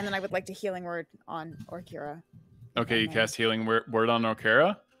do that, and then I would like to healing word on Orkira. Okay, you cast healing word on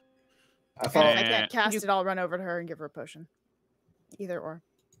Orkira? If I can't cast it, I'll run over to her and give her a potion. Either or.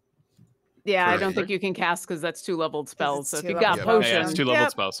 Yeah, I don't think you can cast because that's 2-leveled spells. So if you got potion. Yeah, it's 2-leveled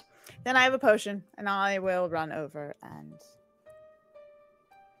spells. Then I have a potion, and I will run over and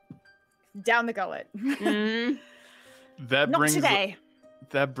down the gullet. Not today.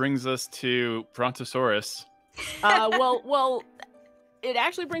 That brings us to Brontosaurus. Well, it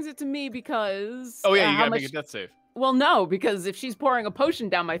actually brings it to me because. Oh yeah, you gotta make a death save. Well, no, because if she's pouring a potion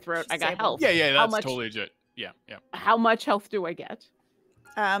down my throat, I got health. Yeah, that's totally legit. Yeah. How much health do I get?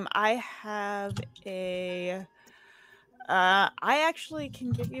 I have a. I actually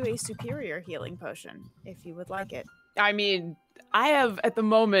can give you a superior healing potion if you would like it. I mean, I have at the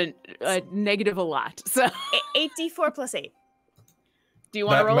moment negative a lot. So 8d4 plus 8. Do you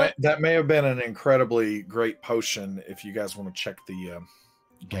want to roll it? That may have been an incredibly great potion if you guys want to check the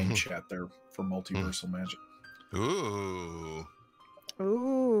game chat there for multiversal magic. Ooh.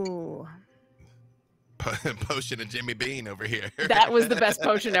 Potion of Jimmy Bean over here. That was the best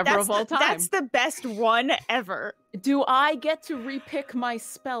potion ever of all time. That's the best one ever. Do I get to repick my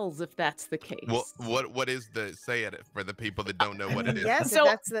spells if that's the case? Well, what is the say it for the people that don't know what it is? Yes, so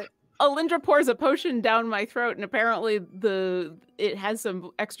that's the. Alyndra pours a potion down my throat, and apparently it has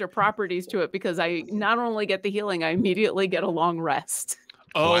some extra properties to it because I not only get the healing, I immediately get a long rest.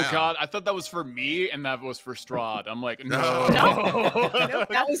 Oh Wow. God, I thought that was for me, and that was for Strahd. I'm like, no. Nope,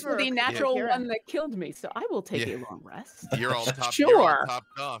 that was for the natural Kira. one that killed me, so I will take a long rest. You're all topped. Sure. You're all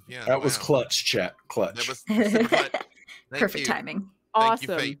topped off. Yeah. That was wow. clutch, chat. Clutch. That was super clutch. Thank Perfect you. timing. Thank you,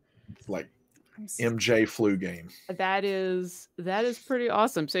 Awesome. Fate. Like MJ flu game. That is pretty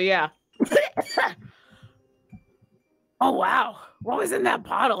awesome. So yeah. Oh wow. What was in that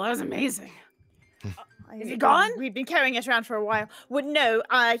bottle? That was amazing. Is he gone? We've been carrying it around for a while. Well, no,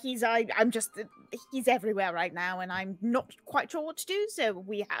 he's everywhere right now, and I'm not quite sure what to do. So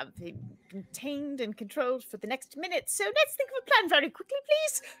we have him contained and controlled for the next minute. So let's think of a plan very quickly,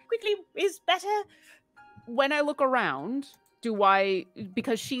 please. Quickly is better. When I look around,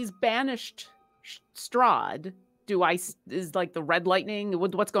 because she's banished Strahd, is like the red lightning?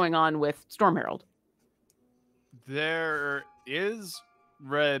 What's going on with Storm Herald? There is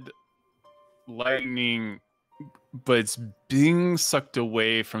red lightning, but it's being sucked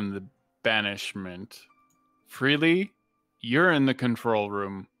away from the banishment. Freely, you're in the control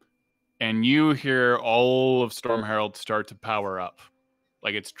room, and you hear all of Storm Herald start to power up.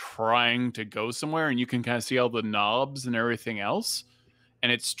 Like it's trying to go somewhere, and you can kind of see all the knobs and everything else.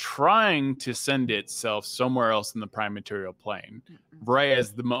 And it's trying to send itself somewhere else in the prime material plane, right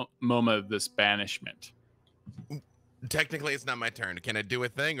as the moment of this banishment. Technically, it's not my turn. Can I do a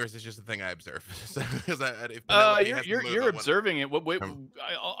thing, or is this just a thing I observe? You're observing it. Wait,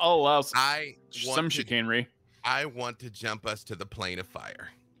 I'll allow some chicanery. I want to jump us to the plane of fire.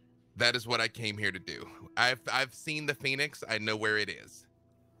 That is what I came here to do. I've seen the Phoenix. I know where it is.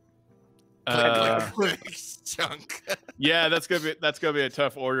 Chunk. Yeah, that's gonna be a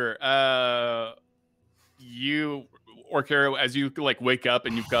tough order. Orkira, as you like wake up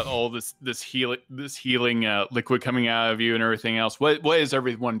and you've got all this healing liquid coming out of you and everything else. What is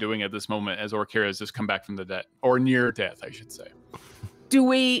everyone doing at this moment as Orkira has just come back from the dead, or near death, I should say? Do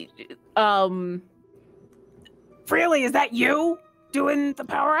we Freely, is that you doing the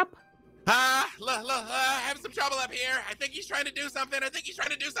power up? Having some trouble up here. I think he's trying to do something.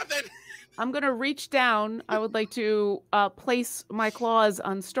 I'm going to reach down. I would like to place my claws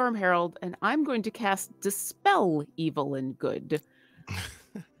on Storm Herald, and I'm going to cast Dispel Evil and Good.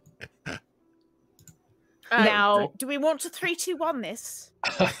 Now, do we want to 3, 2, 1 this?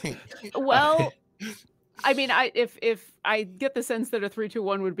 Well, I mean, if I get the sense that a 3, 2,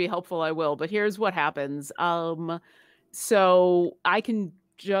 1 would be helpful, I will. But here's what happens. So I can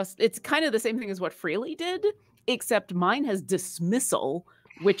it's kind of the same thing as what Freely did, except mine has Dismissal,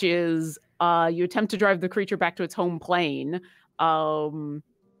 which is you attempt to drive the creature back to its home plane.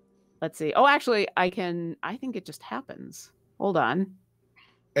 Let's see. Oh, actually, I think it just happens. Hold on.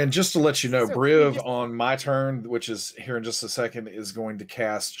 And just to let you know, Briv on my turn, which is here in just a second, is going to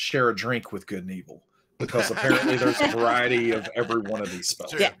cast Share a Drink with Good and Evil, because apparently there's a variety of every one of these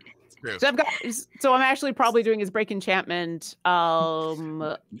spells. Yeah. So I'm actually probably doing his break enchantment.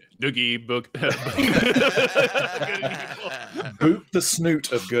 Doogie book. Boot the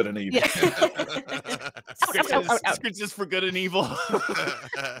snoot of Good and Evil. Scritches for Good and Evil.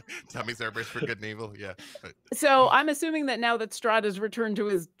 Tummy Cerberus for Good and Evil. Yeah. So I'm assuming that now that Strahd has returned to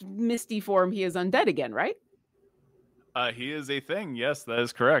his misty form, he is undead again, right? He is a thing. Yes, that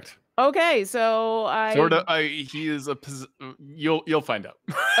is correct. Okay, so he is you'll find out.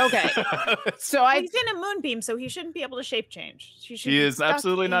 Okay. So he's in a moonbeam, so he shouldn't be able to shape change. He is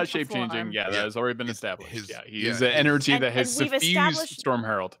absolutely not shape changing. Yeah, that has already been established. He is an energy that has suffused Storm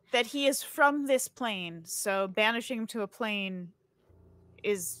Herald. That he is from this plane, so banishing him to a plane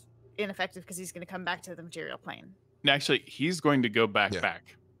is ineffective because he's going to come back to the material plane. Actually, he's going to go back.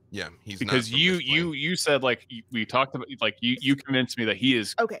 Yeah, he's because you said, like, we talked about, like, you convinced me that he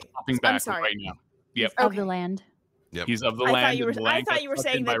is popping back right now. Yep. Of the land. Yep. He's of the land. I thought you were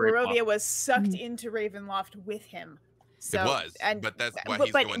saying that Barovia was sucked into Ravenloft with him. So, it was, but that's why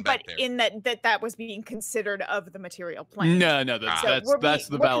he's going back there. But in that was being considered of the material plane. No, that's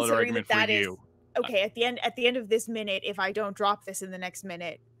the valid argument for you. Okay, at the end of this minute, if I don't drop this in the next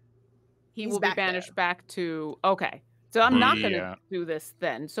minute, he will be banished back to. Okay. So I'm not going to do this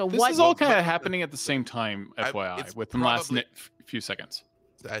then. So this is all kind of happening at the same time, FYI, within the last few seconds.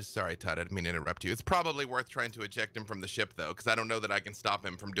 Sorry, Todd, I didn't mean to interrupt you. It's probably worth trying to eject him from the ship, though, because I don't know that I can stop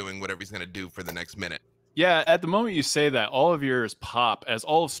him from doing whatever he's going to do for the next minute. Yeah, at the moment you say that, all of yours pop as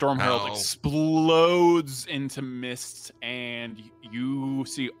all of Storm Herald explodes into mist, and you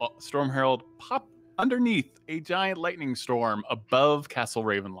see Storm Herald pop underneath a giant lightning storm above Castle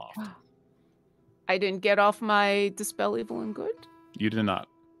Ravenloft. I didn't get off my Dispel Evil and Good? You did not.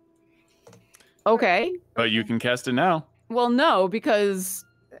 Okay. But you can cast it now. Well, no, because...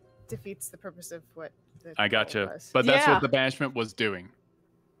 That defeats the purpose of what... I gotcha. But that's what the banishment was doing.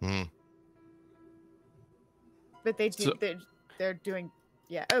 Hmm. But they do. So- They're doing.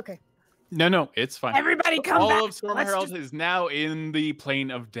 Yeah. Okay. No, it's fine. Everybody come All back. of Storm Let's Herald just- is now in the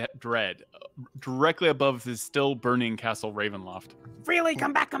plane of dread, directly above the still burning Castle Ravenloft. Freely,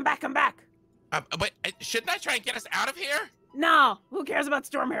 come back, come back, come back. But shouldn't I try and get us out of here? No, who cares about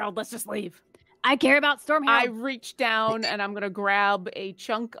Storm Herald? Let's just leave. I care about Storm I Herald. reach down and I'm going to grab a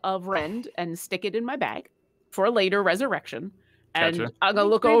chunk of rend and stick it in my bag for later resurrection. And Gotcha. I'm going to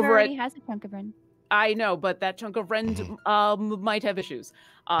look Briv over already it. has a chunk of rend. I know, but that chunk of rend might have issues.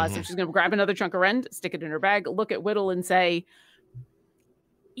 So she's going to grab another chunk of rend, stick it in her bag, look at Widdle and say,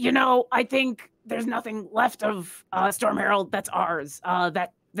 you know, I think there's nothing left of Storm Herald that's ours.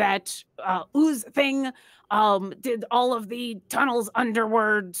 That ooze thing did all of the tunnels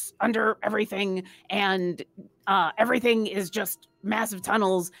underwards, under everything, and everything is just massive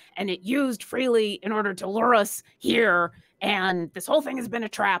tunnels, and it used freely in order to lure us here, and this whole thing has been a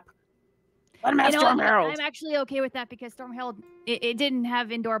trap. Let him have Storm Herald. I'm actually okay with that because Storm Herald, it didn't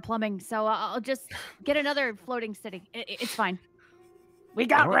have indoor plumbing, so I'll just get another floating city. It's fine. We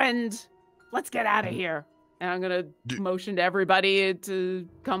got rend. Let's get out of here. And I'm going to motion to everybody to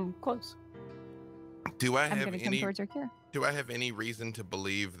come close. Do I I'm have going to come towards Orkira. Do I have any reason to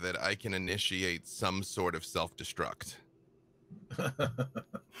believe that I can initiate some sort of self-destruct?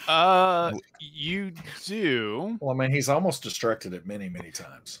 You do. Well, I mean, he's almost destructed it many, many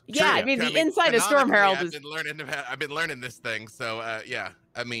times. Yeah, I mean, the inside of Storm canonically, Herald is... I've been learning this thing, so yeah.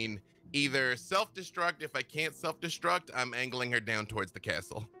 I mean, either self-destruct. If I can't self-destruct, I'm angling her down towards the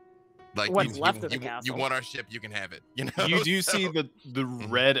castle. Like What's left of the castle. You want our ship, you can have it. You know. You do see the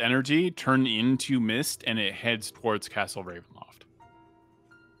red energy turn into mist, and it heads towards Castle Ravenloft.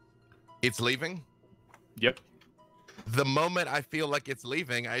 It's leaving? Yep. The moment I feel like it's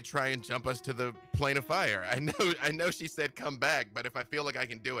leaving, I try and jump us to the plane of fire. I know she said come back, but if I feel like I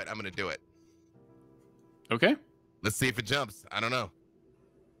can do it, I'm gonna do it. Okay. Let's see if it jumps. I don't know.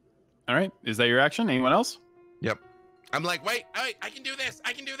 All right. Is that your action? Anyone else? Yep. I'm like, wait, I can do this.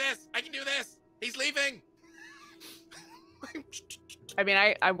 I can do this. I can do this. He's leaving. I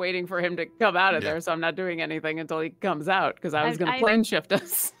mean, I'm waiting for him to come out of there, so I'm not doing anything until he comes out, because I was going to plane shift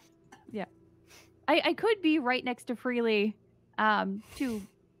us. Yeah. I could be right next to Freely to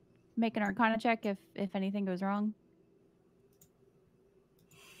make an Arcana check if anything goes wrong.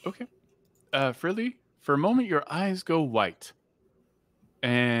 Okay. Freely, for a moment, your eyes go white,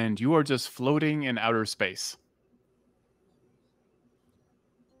 and you are just floating in outer space.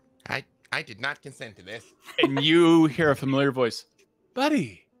 I did not consent to this. And you hear a familiar voice.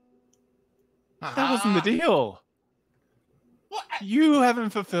 Buddy, that wasn't the deal. What? You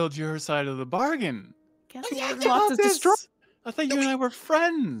haven't fulfilled your side of the bargain. Castle Yeah, Ravenloft is destroyed. I thought you and I were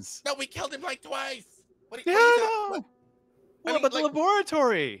friends. No, we killed him like twice. What Yeah, what are you no. talking- What I mean, about the like-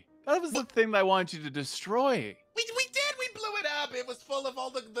 laboratory? That was the thing that I wanted you to destroy. We did. We blew it up. It was full of all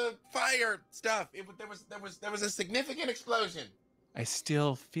the fire stuff. There was a significant explosion. I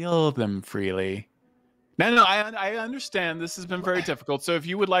still feel them freely. No, I understand. This has been very difficult. So if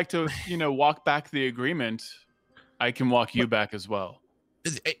you would like to, walk back the agreement, I can walk you back as well.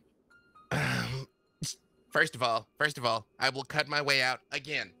 First of all, I will cut my way out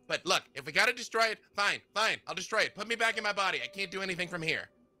again. But look, if we gotta destroy it, fine. I'll destroy it. Put me back in my body. I can't do anything from here.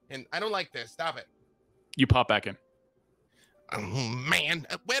 And I don't like this. Stop it. You pop back in. Oh, man.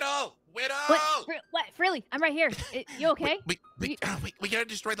 Widdle! What? Freely, I'm right here. You okay? We gotta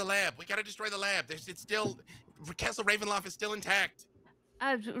destroy the lab. It's still... Castle Ravenloft is still intact.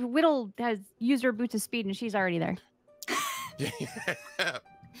 Widdle has used her boots of speed, and she's already there.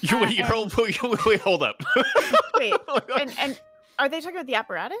 Wait, hold up. Wait, and are they talking about the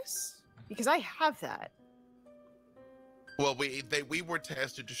apparatus? Because I have that. Well, we were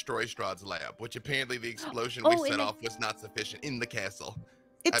tasked to destroy Strahd's lab, which apparently the explosion Oh, we set in the- off was not sufficient in the castle.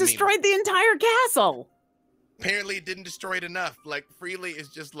 It I mean- destroyed the entire castle. Apparently it didn't destroy it enough. Like, Freely is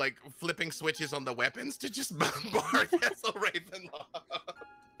just like flipping switches on the weapons to just bombard Castle Ravenloft.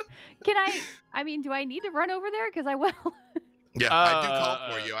 I mean, do I need to run over there? Because I will. Yeah, I do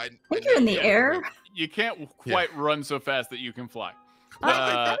call for you. I think you're in the air. You can't quite run so fast that you can fly.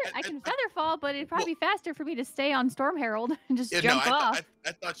 I can feather fall, but it'd probably be faster for me to stay on Storm Herald and just jump off.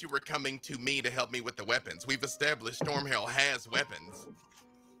 I thought you were coming to me to help me with the weapons. We've established Storm Herald has weapons.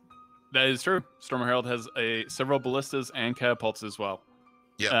 That is true. Storm Herald has several ballistas and catapults as well.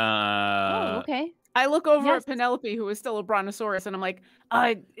 Yeah. Oh, okay. I look over Yes. at Penelope, who is still a brontosaurus, and I'm like,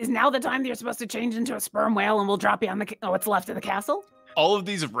 is now the time that you're supposed to change into a sperm whale and we'll drop you on what's left of the castle? All of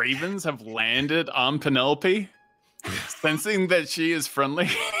these ravens have landed on Penelope, sensing that she is friendly.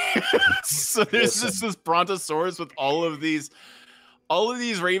 So there's just this brontosaurus with all of these all of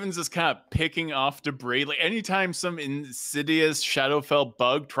these ravens just kind of picking off debris. Like anytime some insidious Shadowfell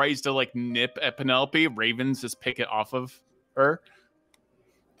bug tries to like nip at Penelope, ravens just pick it off of her.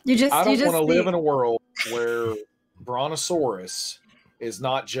 I don't want to live in a world where Brontosaurus is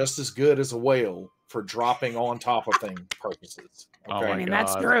not just as good as a whale for dropping on top of things purposes. Oh Okay? my I mean, God.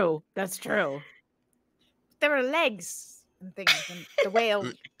 that's true. That's true. There are legs and things, and the whale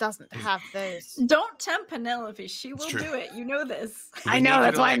doesn't have those. Don't tempt Penelope. She will true. do it. You know this. We I need know, you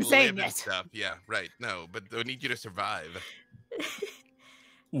that's to, why like, I'm saying live and it. stuff. Yeah, right. No, but we need you to survive.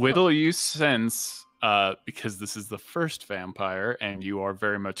 Widdle, you sense, because this is the first vampire and you are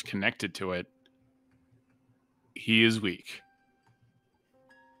very much connected to it, he is weak.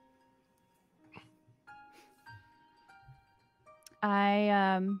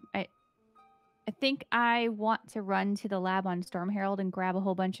 I think I want to run to the lab on Storm Herald and grab a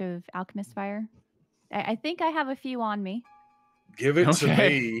whole bunch of alchemist fire. I think I have a few on me. Give it to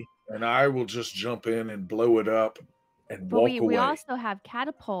Okay. me, and I will just jump in and blow it up and But walk we away. also have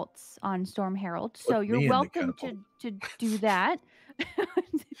catapults on Storm Herald, so Put me you're in the welcome catapult. to do that.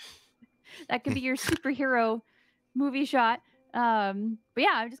 That could be your superhero movie shot. But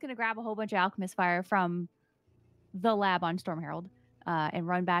yeah, I'm just gonna grab a whole bunch of alchemist fire from the lab on Storm Herald and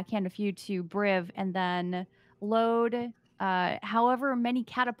run back, hand a few to Briv, and then load however many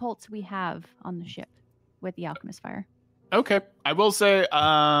catapults we have on the ship with the alchemist fire. Okay. I will say,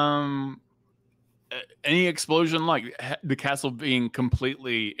 any explosion, like the castle being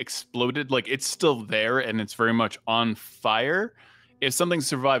completely exploded, like it's still there and it's very much on fire. If something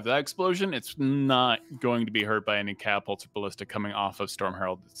survived that explosion, it's not going to be hurt by any catapults or ballista coming off of Storm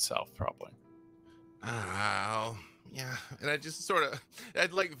Herald itself, probably. Oh, yeah. And I just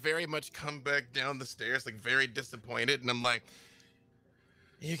I'd like very much come back down the stairs, like very disappointed. And I'm like,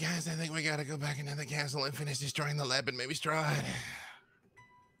 you guys, I think we gotta go back into the castle and finish destroying the lab and maybe Strahd.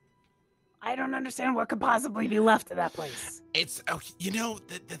 I don't understand what could possibly be left of that place. It's, oh, you know,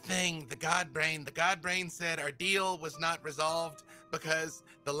 the thing, the God Brain said our deal was not resolved because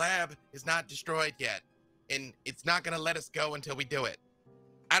the lab is not destroyed yet. And it's not gonna let us go until we do it.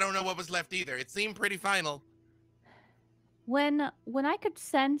 I don't know what was left either. It seemed pretty final. When I could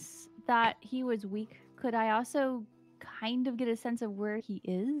sense that he was weak, could I also kind of get a sense of where he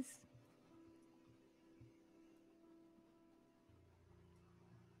is?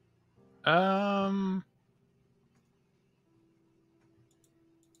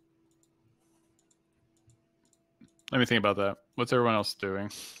 Let me think about that. What's everyone else doing?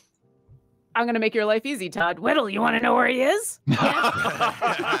 I'm gonna make your life easy, Todd. Widdle, you want to know where he is?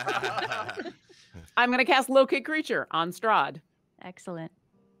 I'm gonna cast Locate Creature on Strahd. Excellent.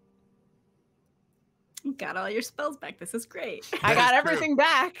 You got all your spells back. This is great. I That got is everything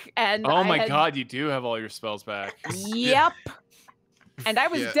back, and Oh I my had- God, you do have all your spells back. Yep. And I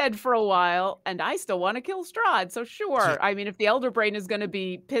was Yeah. dead for a while, and I still want to kill Strahd. So sure. I mean, if the Elder Brain is going to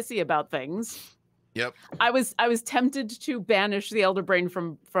be pissy about things, Yep. I was tempted to banish the Elder Brain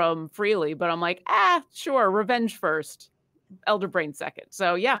from Freely, but I'm like, sure, revenge first, Elder Brain second.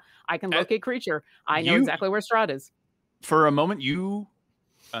 So yeah, I can locate creature. I know you- exactly where Strahd is. For a moment, you,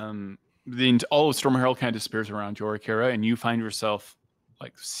 all of Storm Herald kind of disappears around you, Orkira, and you find yourself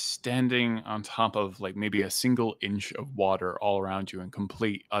like standing on top of like maybe a single inch of water all around you in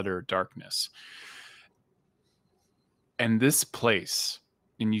complete utter darkness. And this place,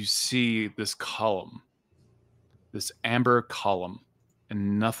 and you see this column, this amber column,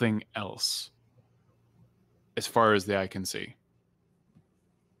 and nothing else as far as the eye can see.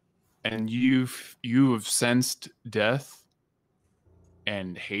 And you have sensed death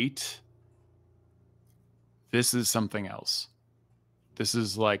and hate. This is something else. This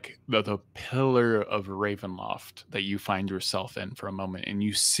is like the pillar of Ravenloft that you find yourself in for a moment, and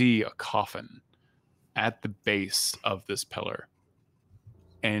you see a coffin at the base of this pillar.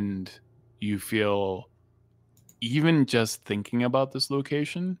 And you feel, even just thinking about this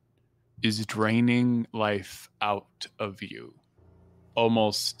location is draining life out of you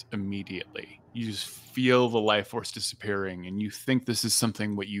almost immediately. You just feel the life force disappearing, and you think this is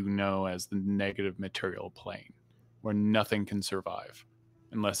something what you know as the negative material plane, where nothing can survive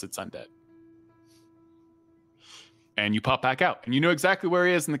unless it's undead. And you pop back out, and you know exactly where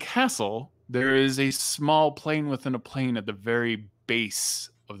he is in the castle. There is a small plane within a plane at the very base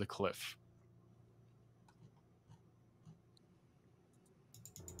of the cliff.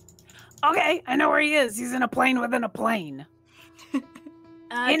 Okay, I know where he is. He's in a plane within a plane. In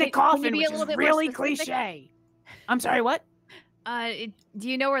a Can coffin, you be which a little is bit more really specific? cliche. I'm sorry, what? Do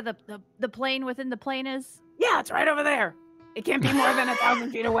you know where the plane within the plane is? Yeah, it's right over there. It can't be more than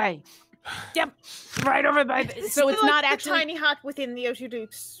 1,000 feet away. Yep, right over by. So it's like not the actually tiny hut within the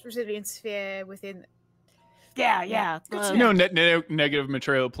Oshuduk's resilient sphere within. Yeah. No, negative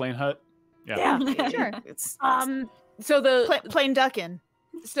material plane hut. Yeah. Sure. It's So the plain ducking.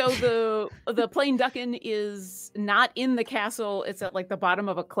 So the plane ducking is not in the castle. It's at like the bottom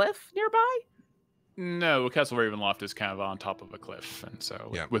of a cliff nearby. No, Castle Ravenloft is kind of on top of a cliff, and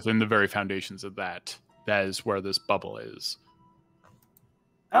so Yeah. within the very foundations of that is where this bubble is.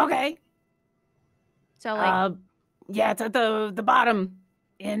 Okay. So like, yeah, it's at the bottom,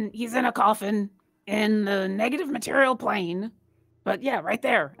 and he's in a coffin in the negative material plane. But yeah, right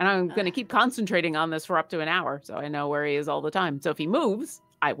there. And I'm going to keep concentrating on this for up to an hour, so I know where he is all the time. So if he moves,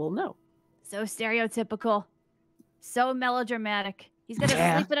 I will know. so stereotypical, so melodramatic. He's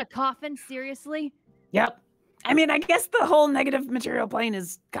gonna sleep in a coffin? Seriously? Yep. I mean, I guess the whole negative material plane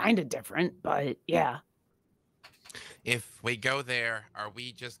is kind of different, but yeah. If we go there, are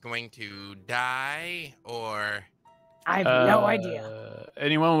we just going to die, or I have no idea.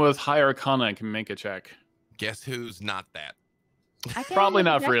 Anyone with high Arcana can make a check. guess who's not that? I can Probably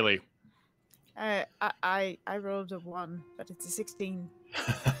not check. really. I rolled a 1, but it's a 16.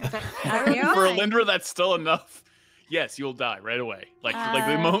 Yeah. For Alyndra, that's still enough. Yes, you'll die right away. Like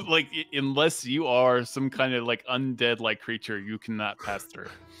the moment, unless you are some kind of like undead like creature, you cannot pass through.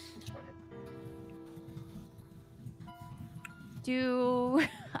 Do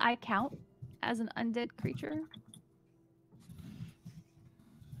I count as an undead creature?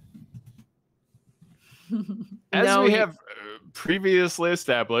 As No, we you- have previously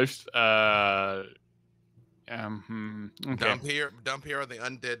established, okay. Dump here are the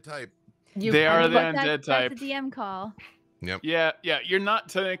undead type. They are the But undead type. That's a DM call. Yep. Yeah, you're not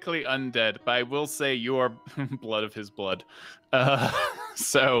technically undead, but I will say you are blood of his blood.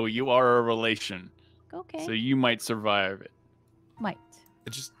 So you are a relation. Okay. So you might survive it. Might.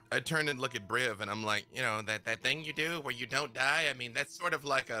 I turn and look at Briv, and I'm like, that thing you do where you don't die. I mean, that's sort of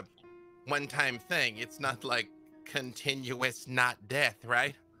like a one-time thing. It's not like continuous not death,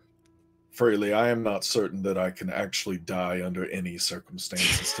 right? Freely, I am not certain that I can actually die under any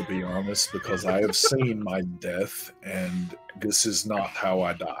circumstances, to be honest, because I have seen my death, and this is not how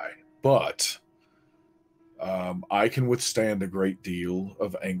I die. But I can withstand a great deal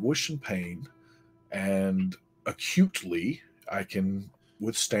of anguish and pain, and acutely, I can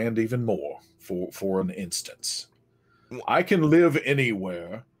withstand even more for an instance. I can live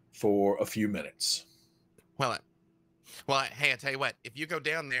anywhere for a few minutes. Well, hey, I tell you what, if you go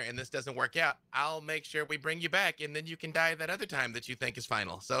down there and this doesn't work out, I'll make sure we bring you back, and then you can die that other time that you think is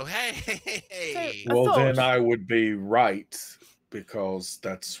final. So, hey. Well, then I would be right, because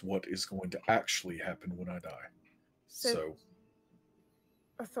that's what is going to actually happen when I die. So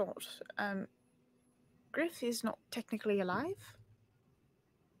I thought, Griff is not technically alive?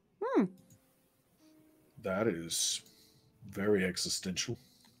 that is very existential.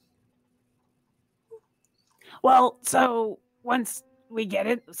 Well, so once we get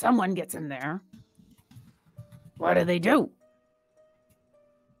it, someone gets in there. What do they do?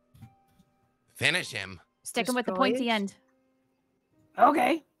 Finish him. Stick him with the Destroy pointy it? end.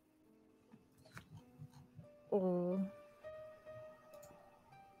 Okay. Or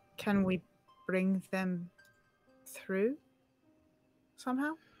can we bring them through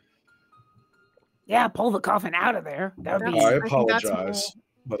somehow? Yeah, pull the coffin out of there. That would be. I think that's apologize,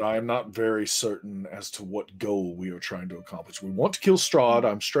 but I am not very certain as to what goal we are trying to accomplish. We want to kill Strahd.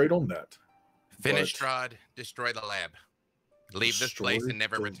 I'm straight on that. Finish But- Strahd, destroy the lab. Leave this place Destroy and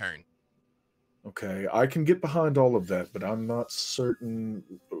never the- return. Okay, I can get behind all of that, but I'm not certain.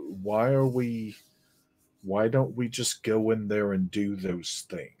 Why don't we just go in there and do those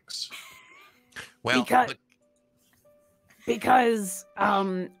things? Well, Because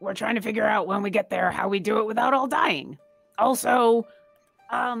we're trying to figure out when we get there how we do it without all dying. Also,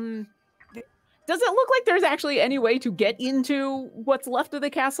 does it look like there's actually any way to get into what's left of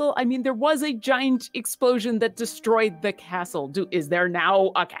the castle? I mean, there was a giant explosion that destroyed the castle. Is there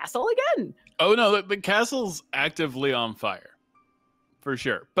now a castle again? Oh no, the castle's actively on fire. For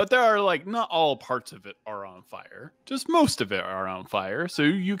sure. But there are not all parts of it are on fire. Just most of it are on fire. So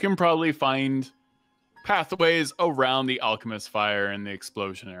you can probably find pathways around the alchemist fire and the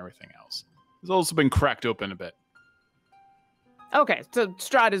explosion and everything else. It's also been cracked open a bit. Okay, so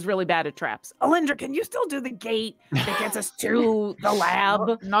Strahd is really bad at traps. Alyndra, can you still do the gate that gets us to the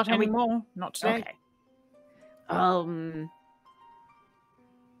lab? Not And we- anymore. Not today. Okay.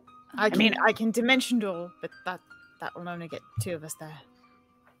 I can dimension door, but that will only get 2 of us there.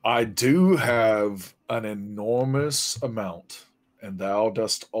 I do have an enormous amount, and thou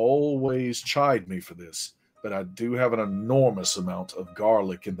dost always chide me for this, but I do have an enormous amount of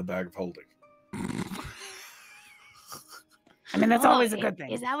garlic in the bag of holding. I mean, that's always a good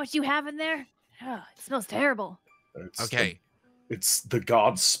thing. Is that what you have in there? Oh, it smells terrible. It's the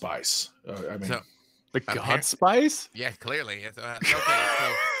god spice. I mean, the god spice? Yeah, clearly. It's,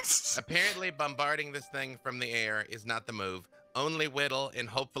 okay, so apparently bombarding this thing from the air is not the move. Only Widdle and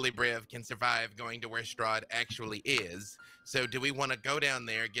hopefully Briv can survive going to where Strahd actually is. So do we want to go down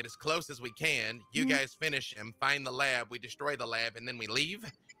there, get as close as we can? You guys finish him, find the lab, we destroy the lab, and then we leave?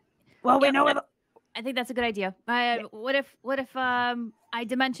 Well, we know I think that's a good idea. What if I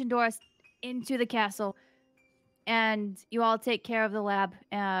dimension door us into the castle, and you all take care of the lab?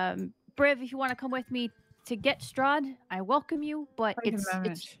 Briv, if you want to come with me to get Strahd, I welcome you, but it's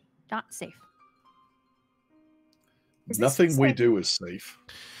not safe. Nothing we do is safe.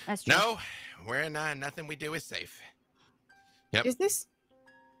 That's true. No, we're not. Nothing we do is safe. Yep. Is this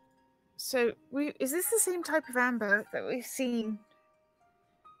the same type of amber that we've seen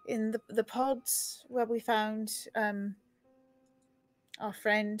in the pods where we found our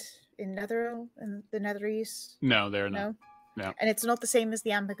friend in Netheril in the Netherese? No, they're not. No. And it's not the same as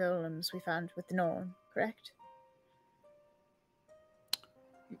the amber golems we found with the Norn, correct?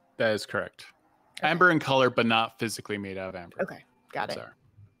 That is correct. Okay. Amber in color, but not physically made out of amber. Okay, got it. Sorry.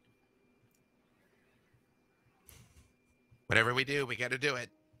 Whatever we do, we got to do it.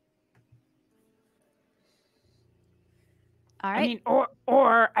 All right. I mean,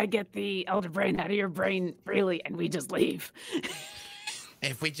 or I get the elder brain out of your brain freely, and we just leave.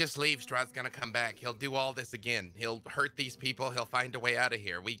 If we just leave, Strahd's gonna come back. He'll do all this again. He'll hurt these people. He'll find a way out of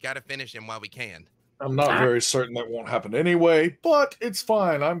here. We got to finish him while we can. I'm not very certain that won't happen anyway, but it's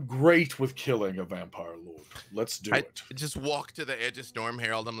fine. I'm great with killing a vampire lord. Let's do it. Just walk to the edge of Storm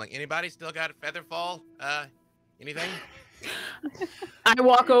Herald. I'm like, anybody still got a feather fall? Anything? I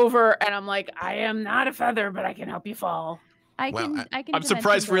walk over and I'm like, I am not a feather, but I can help you fall. I can. I'm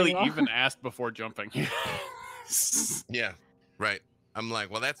surprised really even asked before jumping. Yeah, right. I'm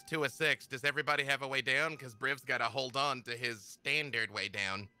like, well, that's 2 of 6. Does everybody have a way down? Because Briv's got to hold on to his standard way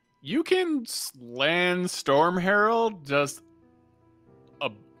down. You can land Storm Herald just,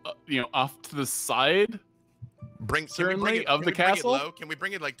 off to the side. Certainly of the castle. Can we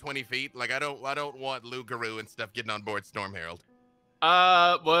bring it like 20 feet? Like I don't want Lugaru and stuff getting on board Storm Herald.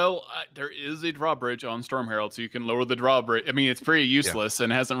 There is a drawbridge on Storm Herald, so you can lower the drawbridge. I mean, it's pretty useless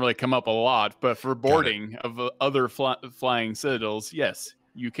and hasn't really come up a lot. But for boarding of other flying citadels, yes,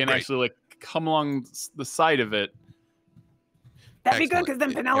 you can actually come along the side of it. That'd be good because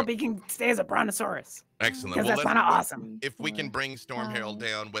then Penelope can stay as a brontosaurus. Excellent. Because that's kind of awesome. If we can bring Storm Herald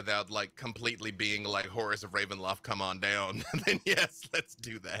down without like completely being like Horus of Ravenloft, come on down, then yes, let's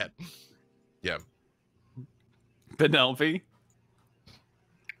do that. Yeah. Penelope,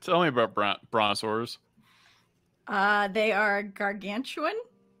 tell me about brontosaurs. They are gargantuan.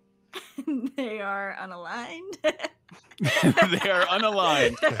 They are unaligned. They are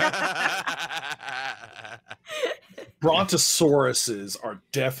unaligned. Brontosauruses are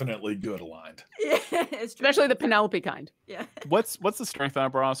definitely good aligned. Yeah, especially the Penelope kind. Yeah. What's the strength on a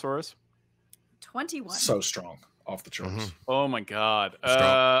brontosaurus? 21. So strong, off the charts. Mm-hmm. Oh my god.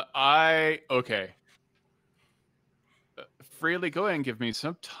 Freely, go ahead and give me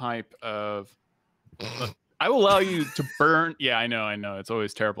some type of. I will allow you to burn. Yeah, I know. It's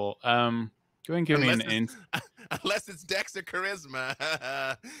always terrible. Go ahead and give me an int. Unless it's Dex or Charisma.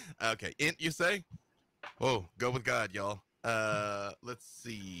 Okay, int, you say? Oh, go with God, y'all. Let's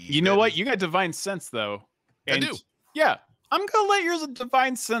see. You know what? You got Divine Sense, though. And I do. Yeah, I'm gonna let yours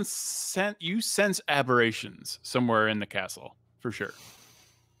Divine Sense. You sense aberrations somewhere in the castle for sure.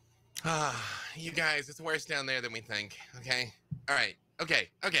 You guys, it's worse down there than we think. Okay. All right. Okay.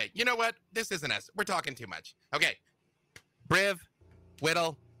 You know what? This isn't us. We're talking too much. Okay. Briv,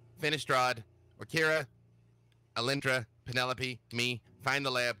 Widdle, Strahd, Orkira, Alyndra, Penelope, me. Find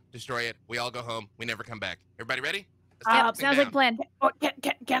the lab, destroy it. We all go home. We never come back. Everybody ready? Sounds like a plan.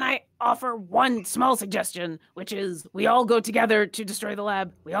 Can I offer one small suggestion, which is we all go together to destroy the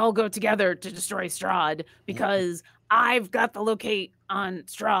lab. We all go together to destroy Strahd because I've got the locate on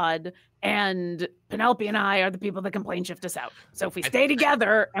Strahd and Penelope and I are the people that can plane shift us out. So if we stay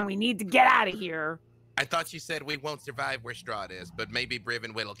together and we need to get out of here. I thought you said we won't survive where Strahd is, but maybe Briv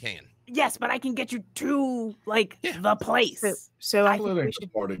and Widdle can. Yes, but I can get you to the place. So I think we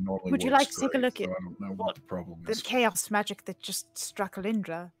should. Would you like to take a look at I don't know what the problem the is. chaos magic that just struck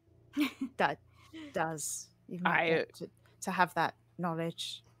Alyndra? That does. You might want to have that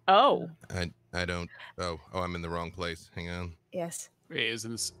knowledge. Oh. I don't. Oh, I'm in the wrong place. Hang on. Yes. Wait, is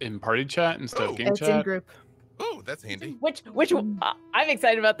this in party chat instead of game it's chat? in group. Oh, that's handy. Which one? I'm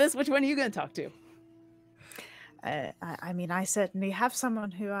excited about this. Which one are you going to talk to? I mean, I certainly have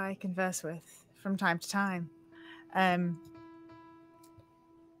someone who I converse with from time to time. And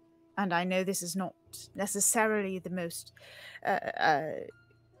I know this is not necessarily the most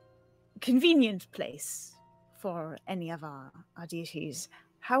convenient place for any of our deities.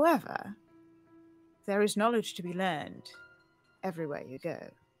 However, there is knowledge to be learned everywhere you go.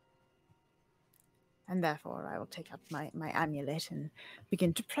 And therefore, I will take out my amulet and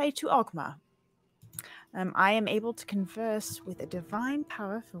begin to pray to Ogma. I am able to converse with a divine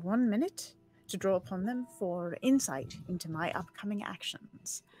power for 1 minute to draw upon them for insight into my upcoming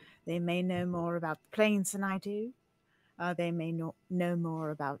actions. They may know more about the planes than I do. They may know more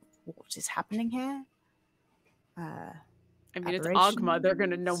about what is happening here. I mean, it's Ogma. They're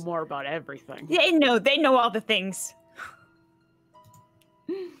going to know more about everything. They know all the things.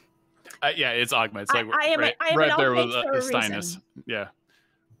 Yeah, it's Ogma. It's like I am right there with a Steinus. reason. Yeah.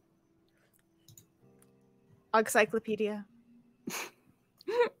 Encyclopedia.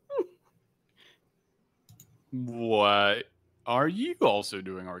 What are you also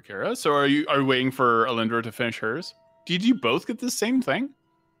doing, Orkira? So are you waiting for Alyndra to finish hers? Did you both get the same thing?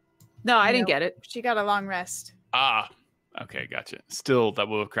 No, I didn't get it. She got a long rest. Ah, okay, gotcha. Still, that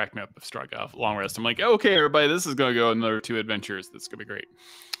will have cracked me up if Straw got a long rest. I'm like, okay, everybody, this is going to go another 2 adventures. That's going to be great.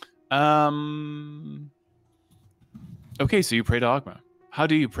 Okay, so you pray to Ogma. How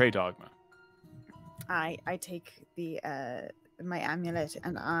do you pray to Ogma? I take my amulet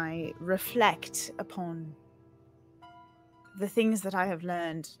and I reflect upon the things that I have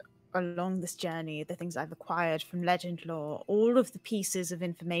learned along this journey, the things I've acquired from legend lore, all of the pieces of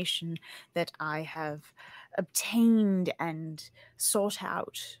information that I have obtained and sought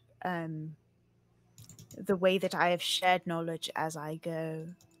out, the way that I have shared knowledge as I go,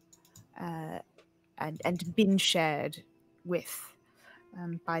 and been shared with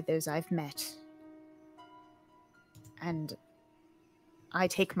by those I've met. And I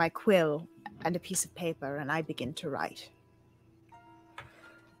take my quill and a piece of paper and I begin to write.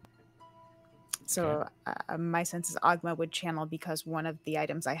 So my sense is Ogma would channel because one of the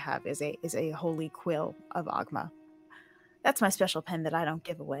items I have is a holy quill of Ogma. That's my special pen that I don't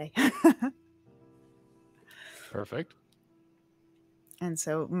give away. Perfect. And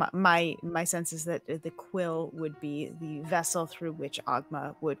so my sense is that the quill would be the vessel through which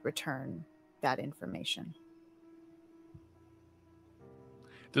Ogma would return that information.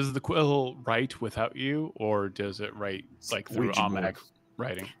 Does the quill write without you, or does it write like through Omag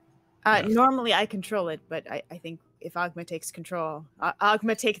writing? Normally I control it, but I think if Ogma takes control,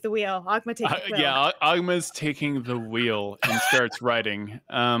 Ogma take the wheel. Ogma take the quill. Yeah, Ogma's taking the wheel and starts writing.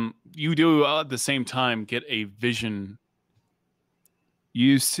 You do at the same time get a vision.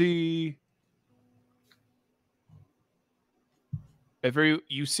 You see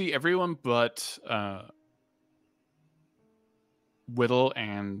everyone but Widdle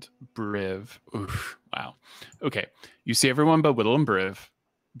and Briv. Oof, wow. Okay. You see everyone but Widdle and Briv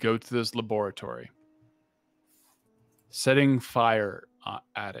go to this laboratory, setting fire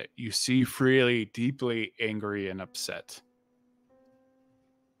at it. You see Freely deeply angry and upset.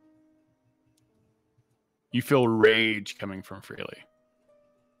 You feel rage coming from Freely.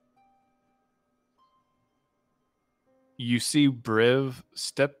 You see Briv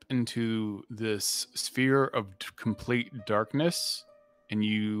step into this sphere of complete darkness, and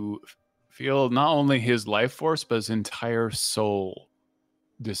you feel not only his life force, but his entire soul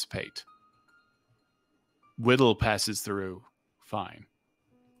dissipate. Widdle passes through fine.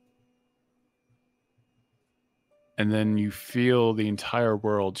 And then you feel the entire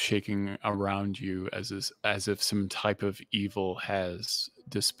world shaking around you as if some type of evil has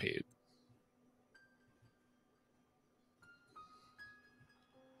dissipated.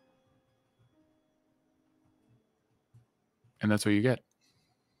 And that's what you get.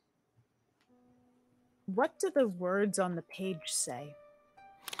 What do the words on the page say?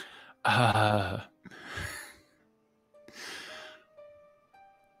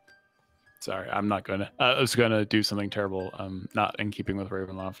 Sorry, I'm not gonna. I was gonna do something terrible. Not in keeping with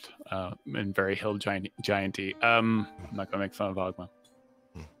Ravenloft. And very hill gianty. I'm not gonna make fun of Ogma.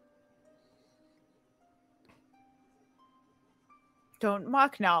 Don't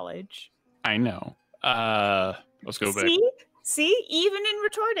mock knowledge. I know. Let's go back. See, even in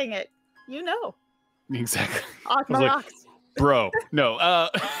retorting it, you know. Exactly. Ogma rocks. Bro, no.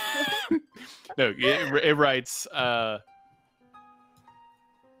 No, it writes.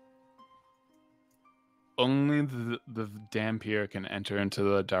 Only the Dampier can enter into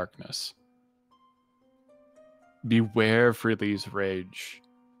the darkness. Beware Freely's rage,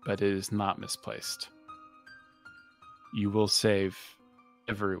 but it is not misplaced. You will save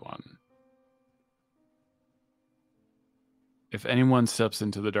everyone. if anyone steps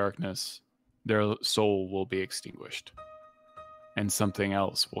into the darkness, their soul will be extinguished, and something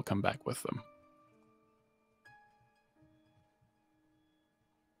else will come back with them.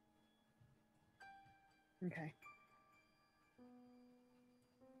 Okay.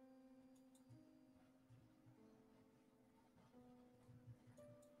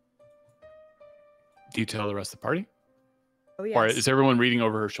 Do you tell the rest of the party? Oh, yes. Or is everyone reading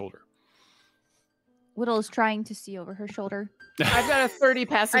over her shoulder? Widdle is trying to see over her shoulder. I've got a 30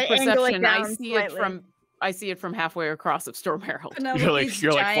 passive perception. I see slightly. I see it from halfway across of Storm Herald. You're like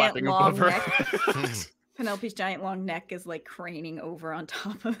flapping above her. Penelope's giant long neck is like craning over on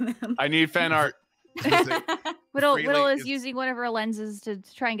top of them. I need fan art. Widdle is using one of her lenses to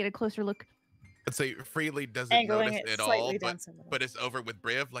try and get a closer look. I'd say Freely doesn't Angling notice it at all, slightly down some of but it's over with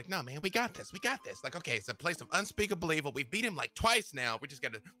Briv. Like, no, man, we got this. We got this. Like, okay, it's a place of unspeakable evil. We beat him like twice now. We just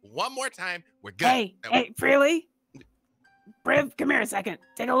got to one more time. We're good. Hey, Freely. Briv, come here a second.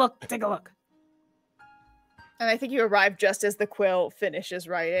 Take a look. Take a look. And I think you arrive just as the quill finishes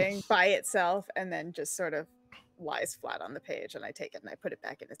writing by itself and then just sort of lies flat on the page. And I take it and I put it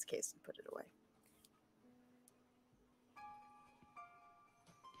back in its case and put it away.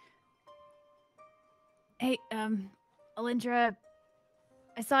 Hey, Alyndra,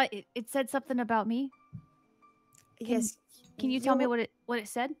 I saw it said something about me. Yes. Can you tell me what it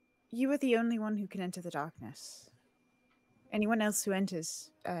said? You are the only one who can enter the darkness. Anyone else who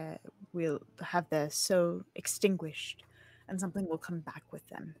enters will have their soul extinguished, and something will come back with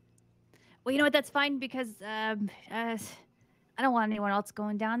them. Well, you know what? That's fine because I don't want anyone else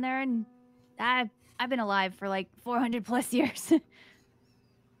going down there, and I've been alive for like 400 plus years.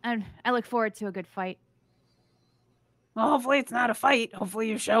 And I look forward to a good fight. Well, hopefully it's not a fight. Hopefully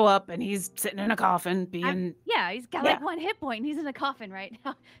you show up and he's sitting in a coffin being... Yeah, he's got like 1 hit point and he's in a coffin, right?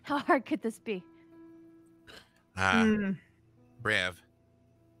 How hard could this be? Briv,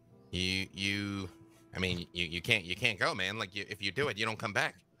 you can't go, man. Like, if you do it, you don't come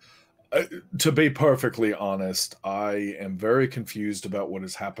back. To be perfectly honest, I am very confused about what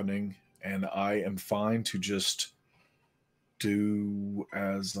is happening, and I am fine to just do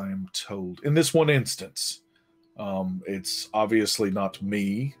as I am told. In this one instance, it's obviously not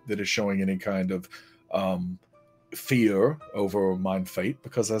me that is showing any kind of fear over mine fate,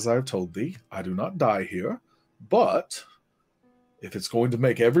 because as I've told thee, I do not die here. But if it's going to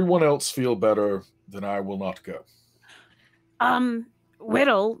make everyone else feel better, then I will not go.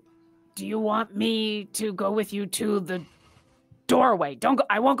 Widdle, do you want me to go with you to the doorway? Don't go,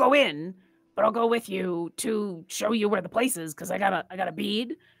 I won't go in, but I'll go with you to show you where the place is, because I got a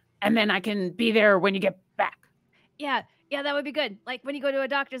bead, and then I can be there when you get back. Yeah, that would be good. Like when you go to a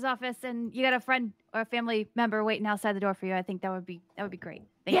doctor's office and you got a friend or a family member waiting outside the door for you. I think that would be great.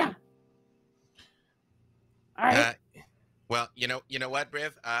 Thank you. All right. Well, you know what,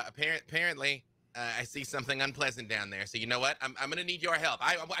 Briv? Apparently, I see something unpleasant down there. So you know what? I'm gonna need your help.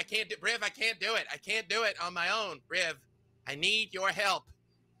 I can't do, Briv. I can't do it. I can't do it on my own, Briv. I need your help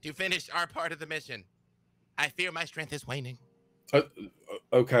to finish our part of the mission. I fear my strength is waning.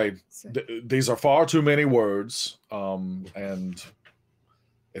 Okay, these are far too many words, and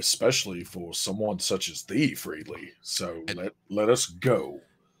especially for someone such as thee, Freely. So let us go.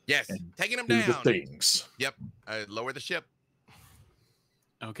 Yes, taking them do down. the things. Yep, lower the ship.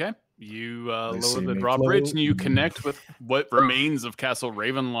 Okay, you lower see the me drawbridge float. and you connect with what remains of Castle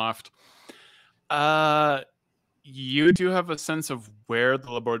Ravenloft. You do have a sense of where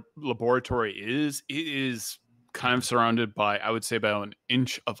the laboratory is. It is kind of surrounded by, I would say, about 1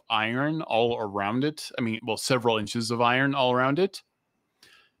 inch of iron all around it. I mean, well, several inches of iron all around it.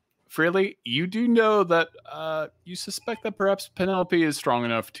 Freely, you do know that you suspect that perhaps Penelope is strong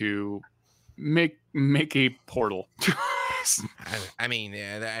enough to make a portal. I mean,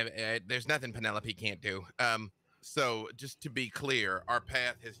 there's nothing Penelope can't do. So just to be clear, our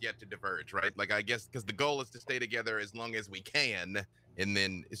path has yet to diverge, right? Like, I guess because the goal is to stay together as long as we can, and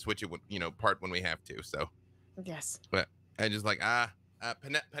then switch it, part when we have to. So. Yes. But I just like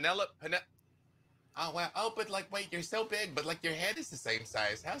Penelope. Oh wow! Oh, but like, wait, you're so big, but like your head is the same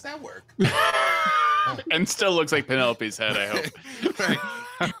size. How's that work? And still looks like Penelope's head, I hope.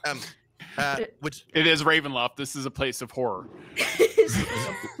 Right. Which it is Ravenloft. This is a place of horror. It's just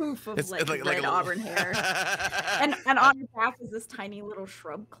a poof of like red auburn hair, and on your back is this tiny little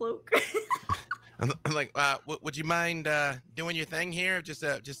shrub cloak. I'm like, would you mind doing your thing here? Just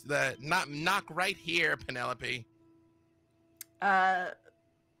knock right here, Penelope.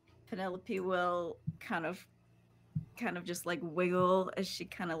 Penelope will kind of just like wiggle as she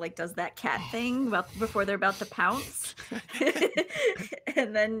kind of like does that cat thing before they're about to pounce,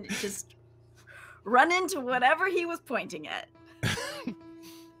 and then just run into whatever he was pointing at.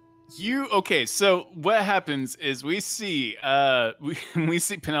 Okay, so what happens is we see we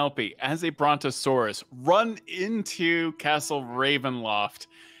see Penelope as a brontosaurus run into Castle Ravenloft,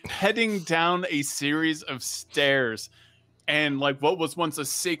 heading down a series of stairs, and like what was once a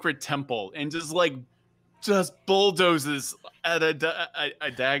sacred temple, and just bulldozes at a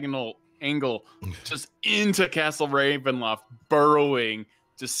diagonal angle just into Castle Ravenloft, burrowing,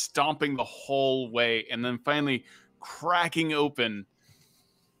 just stomping the whole way, and then finally cracking open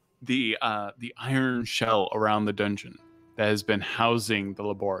the iron shell around the dungeon that has been housing the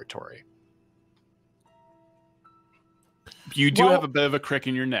laboratory. You do have a bit of a crick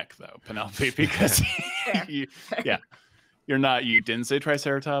in your neck, though, Penelope, because you didn't say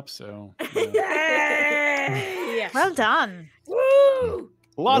Triceratops, so. Yeah. Well done. Woo!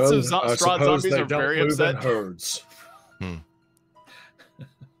 Lots of straw zombies are very upset. Herds.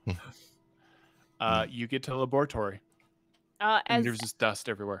 You get to the laboratory. And there's just dust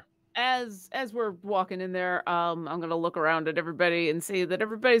everywhere. As we're walking in there, I'm gonna look around at everybody and see that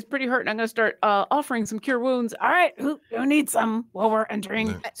everybody's pretty hurt, and I'm gonna start offering some cure wounds. All right, who needs some while we're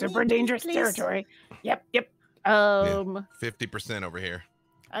entering super dangerous territory? Yep. 50% over here.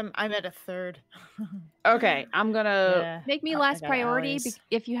 I'm at a third. Okay, I'm gonna make me last priority.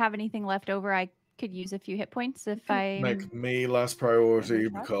 If you have anything left over, I could use a few hit points. If I make me last priority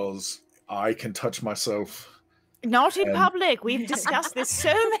because I can touch myself. Not in public. We've discussed this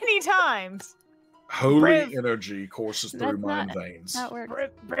so many times. Holy energy courses through my veins. That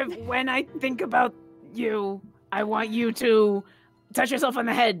works. Briv, when I think about you, I want you to touch yourself on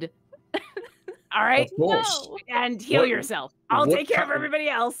the head. All right? Of course. No. And heal yourself. I'll take care of everybody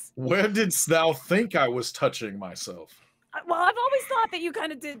else. Where didst thou think I was touching myself? Well, I've always thought that you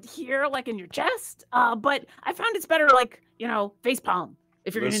kind of did here, like in your chest. But I found it's better, like, face palm.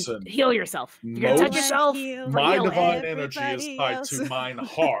 If you're going to heal yourself. If you're going to touch yourself. My divine energy is tied to mine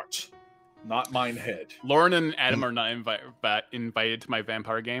heart, not mine head. Lauren and Adam are not invited to my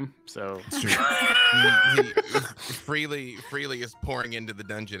vampire game, so. Freely is pouring into the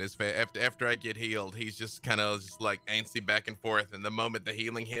dungeon. After I get healed, he's just kind of like antsy back and forth, and the moment the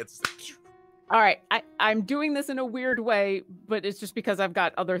healing hits. All right, I'm doing this in a weird way, but it's just because I've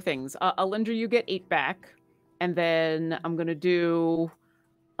got other things. Alyndra, you get 8 back, and then I'm gonna do,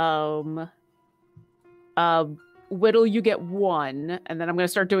 Widdle, you get 1, and then I'm gonna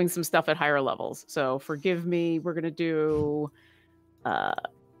start doing some stuff at higher levels. So forgive me. We're gonna do,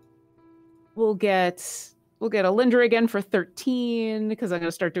 we'll get Alyndra again for 13 because I'm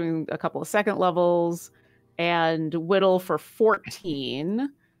gonna start doing a couple of second levels, and Widdle for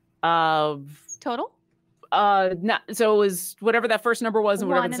 14. Total? So it was whatever that first number was and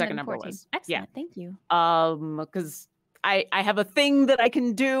whatever the second number 14. was. Excellent, thank you. Because I have a thing that I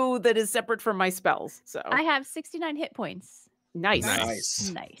can do that is separate from my spells. So I have 69 hit points. Nice.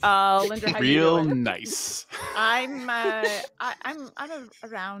 Alyndra, how real you doing? Nice. I'm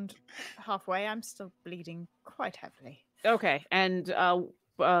around halfway. I'm still bleeding quite heavily. Okay, and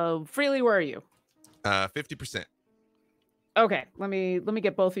Freely, where are you? 50%. Okay, let me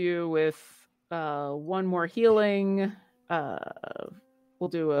get both of you with 1 more healing. We'll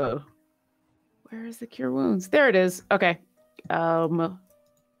do where is the cure wounds? There it is. Okay. Yep,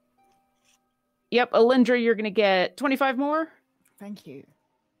 Alyndra, you're gonna get 25 more. Thank you.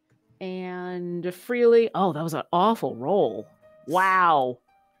 And Freely, oh, that was an awful roll. Wow.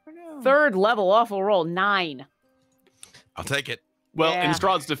 No. 3rd level awful roll, 9. I'll take it. Well, in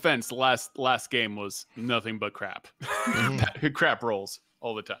Strahd's defense, the last game was nothing but crap. Crap rolls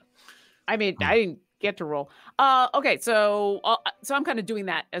all the time. I mean, I didn't get to roll. Okay, so I'm kind of doing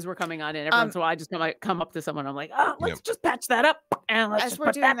that as we're coming on in. Every once in a while, I just come up to someone. I'm like, let's just patch that up, and let's just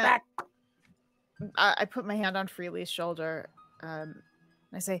put that back. I put my hand on Freely's shoulder, and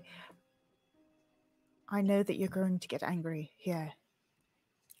I say, I know that you're going to get angry here,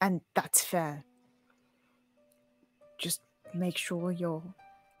 and that's fair. Just make sure you're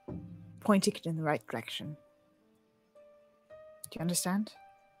pointing it in the right direction. Do you understand?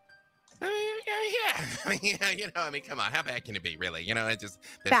 Yeah. I mean, come on. How bad can it be, really? It's just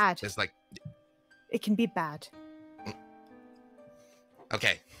bad. It's like it can be bad.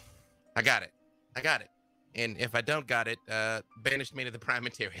 Okay, I got it. And if I don't got it, banish me to the prime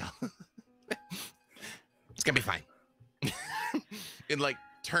material. It's gonna be fine. And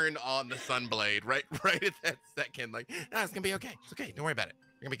turn on the sunblade right at that second. It's gonna be okay. It's okay. Don't worry about it.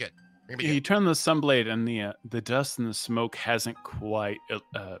 You're gonna be good. You turn the sunblade, and the dust and the smoke hasn't quite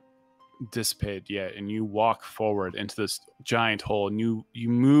dissipated yet, and you walk forward into this giant hole, and you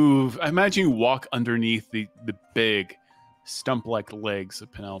move. I imagine you walk underneath the big stump-like legs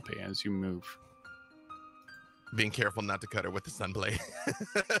of Penelope as you move. Being careful not to cut her with the sunblade.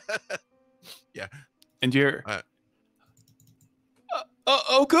 Yeah. And you're...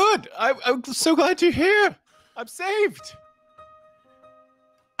 oh, good. I'm so glad you're here. I'm saved.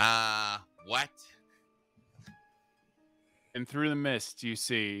 What? And through the mist, you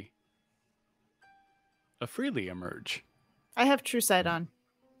see a Freely emerge I have true sight on.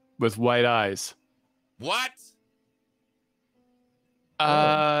 with white eyes. What?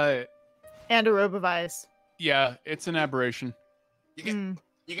 And a robe of eyes. Yeah, it's an aberration. You get,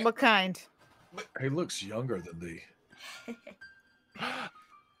 you get, What kind? He looks younger than thee.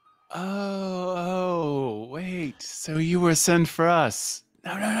 Oh, wait. So you were sent for us?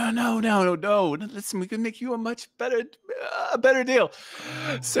 No. Listen, we can make you a much better deal.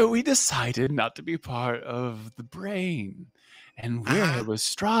 So we decided not to be part of the brain, and we're with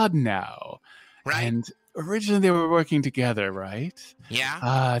Strahd now. Right. And originally they were working together, right?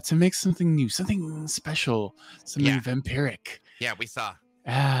 Yeah. To make something new, something special, something vampiric. Yeah, we saw.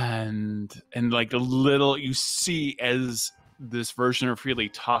 And like a little, you see as this version of Freely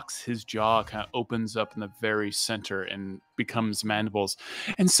talks, his jaw kind of opens up in the very center and becomes mandibles.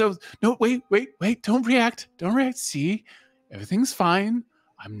 And so, no, wait, don't react. See, everything's fine.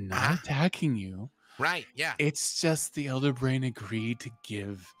 I'm not attacking you. Right, yeah. It's just the Elder Brain agreed to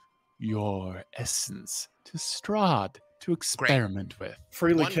give your essence to Strahd to experiment with.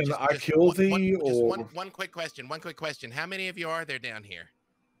 Freely, can I kill thee? Or One quick question. How many of you are there down here?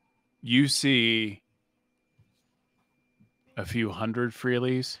 You see a few hundred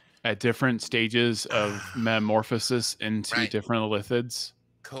Freelies at different stages of metamorphosis into different lithids.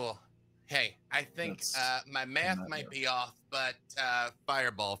 Cool. Hey, I think my math might be off, but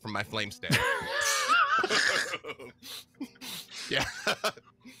fireball from my flame staff. Yeah.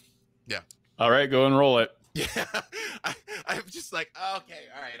 Yeah. All right, go and roll it. Yeah. I'm just like, okay,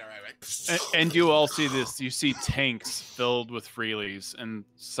 all right. And you all see this. You see tanks filled with Freelies, and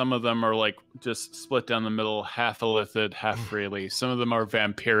some of them are like just split down the middle, half a lithid, half Freely. Some of them are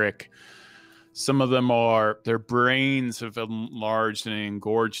vampiric. Some of them are, their brains have enlarged and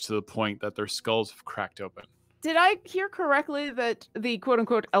engorged to the point that their skulls have cracked open. Did I hear correctly that the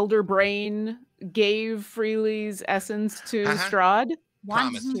quote-unquote Elder Brain gave Freely's essence to Strahd?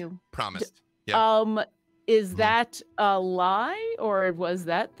 Promised. Yeah. Is that a lie, or was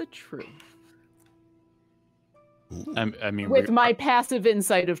that the truth? I mean, with my passive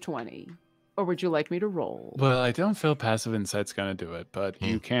insight of 20, or would you like me to roll? Well, I don't feel passive insight's gonna do it, but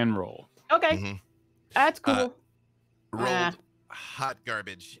you can roll. Okay, that's cool. Rolled hot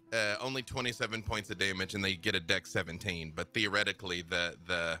garbage. Only 27 points of damage, and they get a dex 17. But theoretically,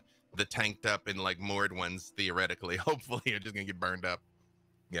 the tanked up and like moored ones, theoretically, hopefully, are just gonna get burned up.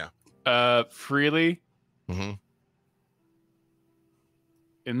 Yeah. Freely. In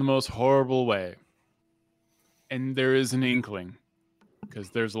the most horrible way. And there is an inkling, because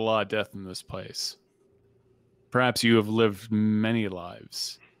there's a lot of death in this place. Perhaps you have lived many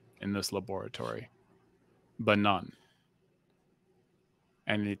lives in this laboratory, but none.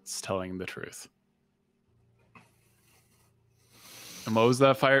 And it's telling the truth. And what was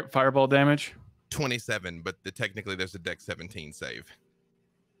that fireball damage? 27, but technically there's a dex 17 save.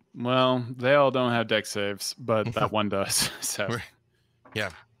 Well, they all don't have dex saves, but that one does. So,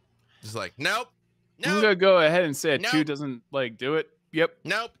 yeah, just like nope. I'm gonna go ahead and say 2 doesn't like do it. Yep.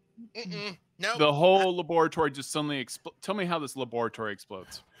 Nope. Nope. The whole laboratory just suddenly Tell me how this laboratory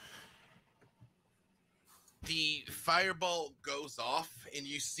explodes. The fireball goes off, and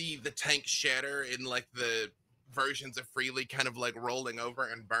you see the tank shatter in like the versions of Freely kind of like rolling over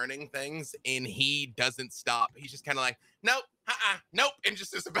and burning things, and he doesn't stop. He's just kind of like, nope, nope, and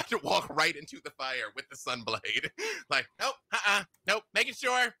just is about to walk right into the fire with the sunblade. Like, nope, nope, making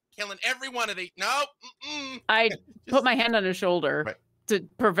sure, killing every one of these. Nope. I put my hand on his shoulder to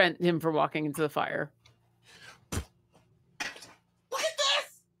prevent him from walking into the fire. Look at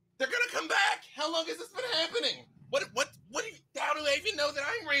this! They're gonna come back. How long has this been happening? How do I even know that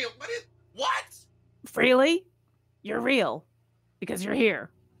I'm real? What? Freely? You're real because you're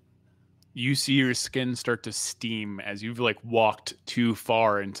here. You see your skin start to steam as you've like walked too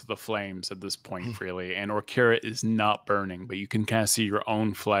far into the flames at this point, Freely. And Orkira is not burning, but you can kind of see your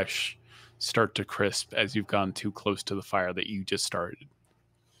own flesh start to crisp as you've gone too close to the fire that you just started.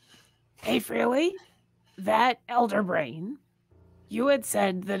 Hey, Freely, that Elder Brain, you had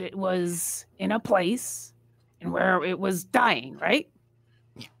said that it was in a place and where it was dying, right?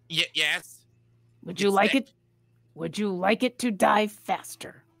 Yes. Would you like it? Would you like it to die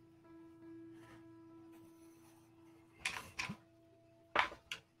faster?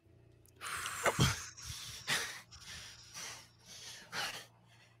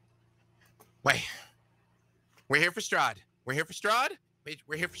 We're here for Strahd. We're here for Strahd.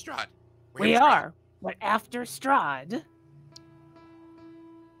 We're here for Strahd. We are, but after Strahd.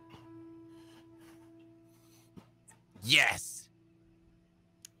 Yes.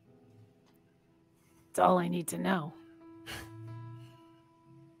 That's all I need to know.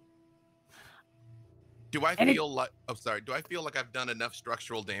 Do I feel like? Oh, sorry. Do I feel like I've done enough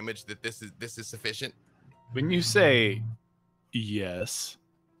structural damage that this is sufficient? When you say yes,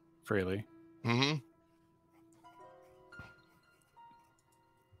 Freely. Mm-hmm.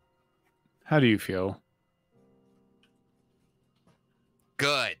 How do you feel?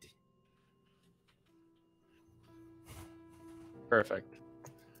 Good. Perfect.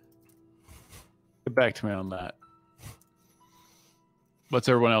 Get back to me on that. What's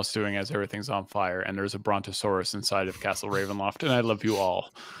everyone else doing as everything's on fire and there's a brontosaurus inside of Castle Ravenloft, and I love you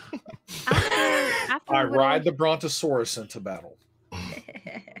all. After I Widdle- ride the brontosaurus into battle.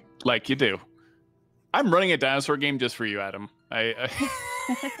 Like you do. I'm running a dinosaur game just for you, Adam.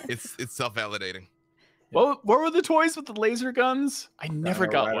 It's self-validating. What were the toys with the laser guns? I never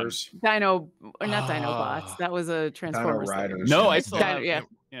Dino got Riders. Dino, or not Dinobots. That was a Transformers. Dino thing. Riders. one. No, I still Dino- have. yeah.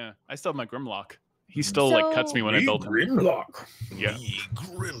 Yeah, I still have my Grimlock. He still like cuts me when I build him. Grimlock. Yeah. Me,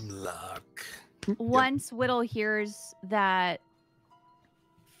 Grimlock. Once Widdle hears that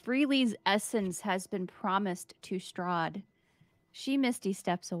Freely's essence has been promised to Strahd, she misty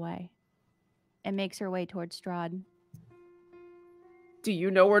steps away and makes her way towards Strahd. Do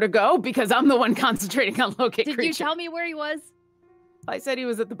you know where to go? Because I'm the one concentrating on locate Did creature. you tell me where he was? I said he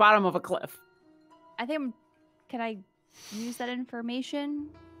was at the bottom of a cliff. I think can I use that information,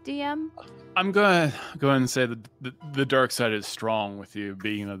 DM? I'm gonna go ahead and say that the dark side is strong with you,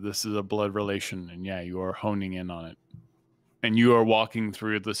 being that this is a blood relation, and yeah, you are honing in on it, and you are walking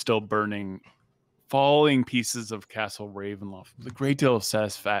through the still burning, falling pieces of Castle Ravenloft with a great deal of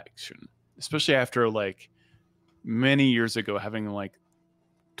satisfaction, especially after like many years ago having like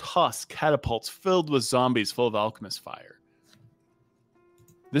tossed catapults filled with zombies full of alchemist fire.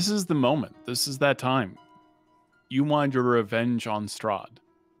 This is the moment. This is that time. You wanted your revenge on Strahd.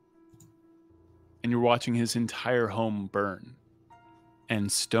 And you're watching his entire home burn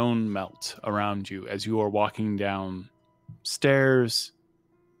and stone melt around you as you are walking down stairs,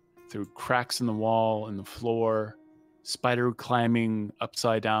 through cracks in the wall and the floor, spider climbing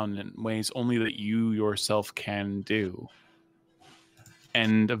upside down in ways only that you yourself can do.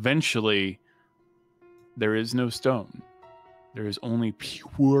 And eventually, there is no stone. There is only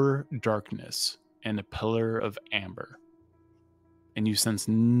pure darkness and a pillar of amber. And you sense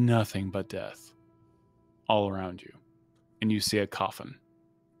nothing but death all around you. And you see a coffin.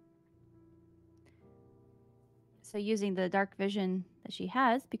 So using the dark vision that she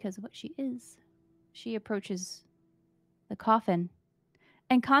has, because of what she is, she approaches the coffin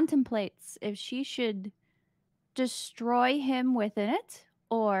and contemplates if she should destroy him within it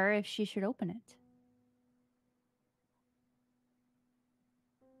or if she should open it.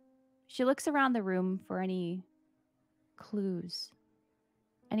 She looks around the room for any clues,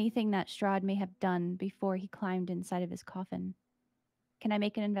 anything that Strahd may have done before he climbed inside of his coffin. Can I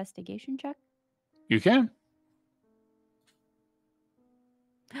make an investigation check? You can.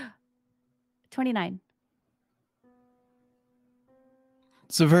 29.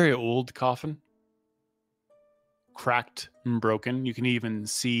 It's a very old coffin. Cracked and broken. You can even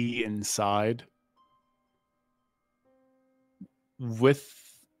see inside. With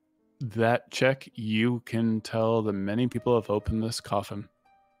that check, you can tell that many people have opened this coffin.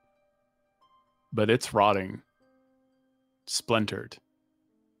 But it's rotting. Splintered.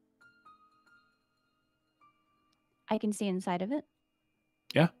 I can see inside of it.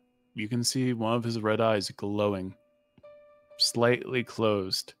 Yeah. You can see one of his red eyes glowing. Slightly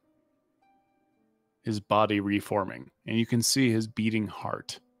closed. His body reforming. And you can see his beating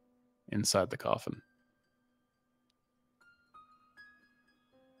heart inside the coffin.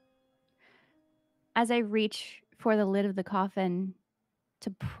 As I reach for the lid of the coffin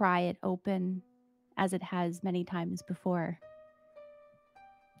to pry it open, as it has many times before,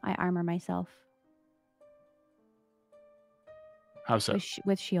 I armor myself How so?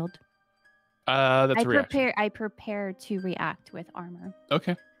 with shield. That's a reaction. I prepare to react with armor.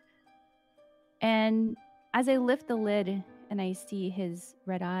 Okay. And as I lift the lid and I see his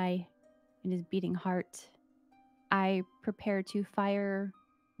red eye and his beating heart, I prepare to fire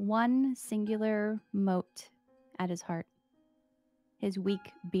one singular mote at his heart, his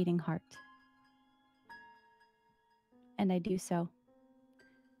weak beating heart. And I do so.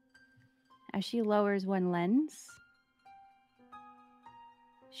 As she lowers one lens,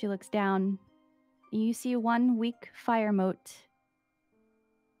 she looks down, and you see one weak fire mote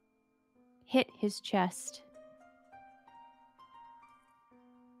hit his chest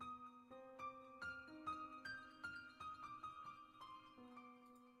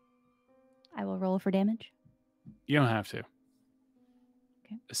I will roll for damage. You don't have to.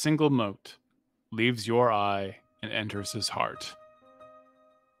 Okay. A single mote leaves your eye and enters his heart.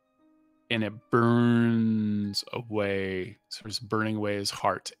 And it burns away, sort of burning away his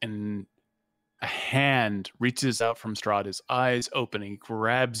heart. And a hand reaches out from Strahd, his eyes open, he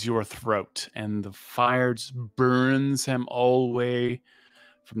grabs your throat, and the fire just burns him all the way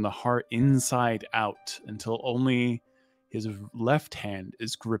from the heart inside out until only his left hand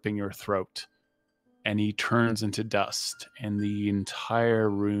is gripping your throat. And he turns into dust, and the entire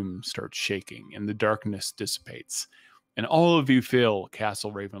room starts shaking, and the darkness dissipates. And all of you feel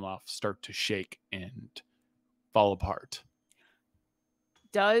Castle Ravenloft start to shake and fall apart.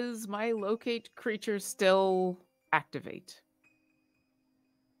 Does my locate creature still activate?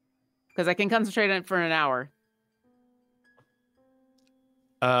 Because I can concentrate on it for an hour.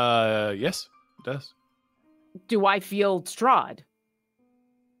 Yes, it does. Do I feel Strahd?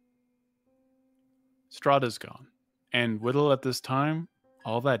 Strahd is gone. And Widdle, at this time,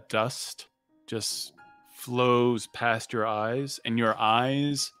 all that dust just flows past your eyes, and your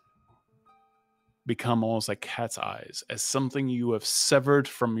eyes become almost like cat's eyes, as something you have severed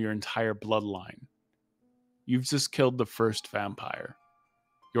from your entire bloodline. You've just killed the first vampire.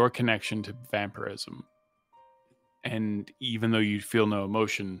 Your connection to vampirism. And even though you feel no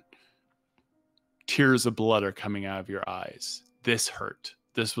emotion, tears of blood are coming out of your eyes. This hurt.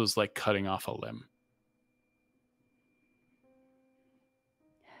 This was like cutting off a limb.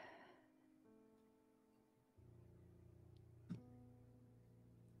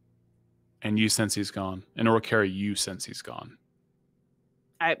 And you sense he's gone. And Orkira, you sense he's gone.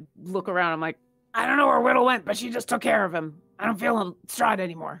 I look around. I'm like, I don't know where Widdle went, but she just took care of him. I don't feel Strahd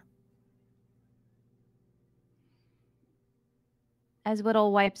anymore. As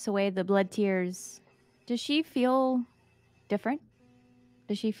Widdle wipes away the blood tears, does she feel different?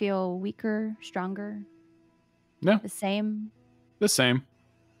 Does she feel weaker, stronger? No. The same? The same.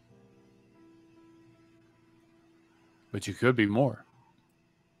 But you could be more.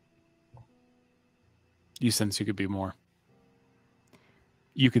 You sense you could be more.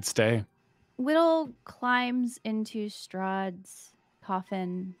 You could stay. Widdle climbs into Strahd's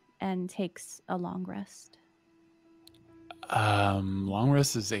coffin and takes a long rest. Long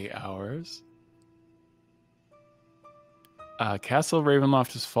rest is 8 hours. Castle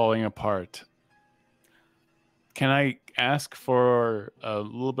Ravenloft is falling apart. Can I ask for a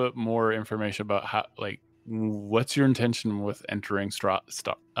little bit more information about how, like, what's your intention with entering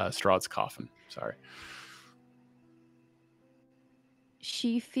Strahd's coffin? Sorry.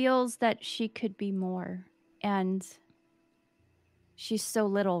 She feels that she could be more, and she's so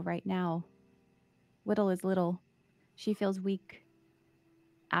little right now. Widdle is little. She feels weak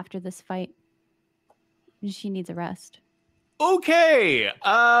after this fight, and she needs a rest. Okay.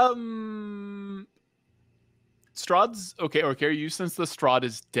 Strahd's okay. Okay, you sense the Strahd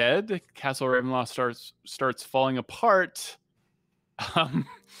is dead. Castle Ravenloft starts falling apart. And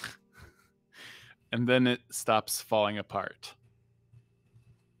then it stops falling apart.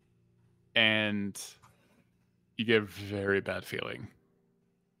 And you get a very bad feeling.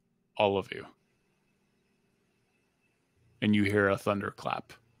 All of you. And you hear a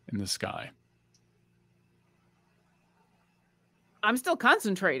thunderclap in the sky. I'm still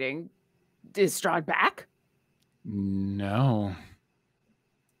concentrating. Is Strahd back? No.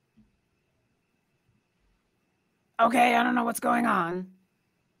 Okay, I don't know what's going on.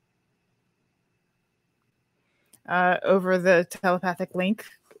 Over the telepathic link,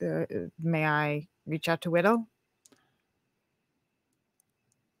 may I reach out to Widdle?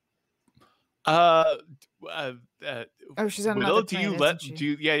 She's on Widdle, another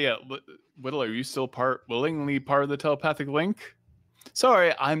plane, yeah. Widdle, are you still willingly part of the telepathic link?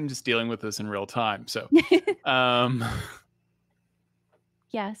 Sorry, I'm just dealing with this in real time. So,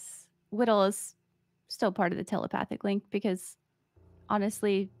 Yes, Widdle is still part of the telepathic link because,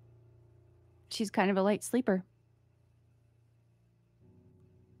 honestly, she's kind of a light sleeper.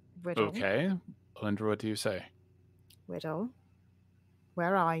 Widdle? Okay, Alyndra, what do you say? Widdle,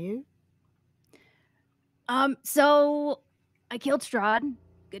 where are you? So I killed Strahd.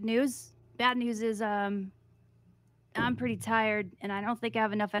 Good news. Bad news is, I'm pretty tired, and I don't think I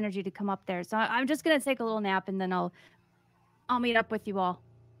have enough energy to come up there. So I'm just gonna take a little nap, and then I'll meet up with you all.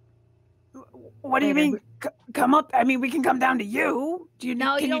 What do you mean? Come up? I mean, we can come down to you.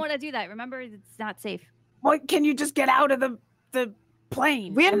 No, you don't want to do that. Remember, it's not safe. What? Can you just get out of the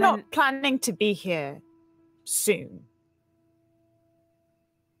plane? We're not planning to be here soon.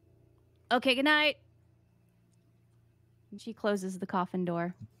 Okay, good night. And she closes the coffin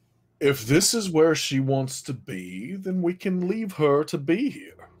door. If this is where she wants to be, then we can leave her to be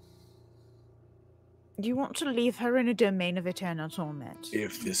here. You want to leave her in a domain of eternal torment?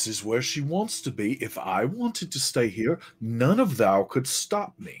 If this is where she wants to be, if I wanted to stay here, none of thou could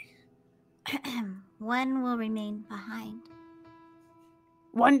stop me. One will remain behind.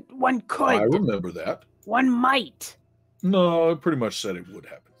 One could. I remember that. One might. No, I pretty much said it would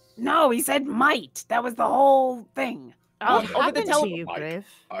happen. No, he said might. That was the whole thing. What Over the happened to you, Briv?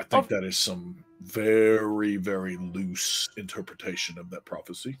 I think that is some very, very loose interpretation of that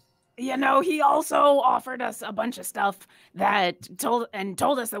prophecy. You know, he also offered us a bunch of stuff that told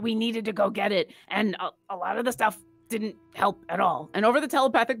us that we needed to go get it, and a lot of the stuff didn't help at all. And over the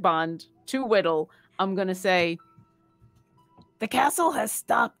telepathic bond to Widdle, I'm gonna say, the castle has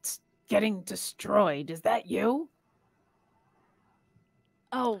stopped getting destroyed. Is that you?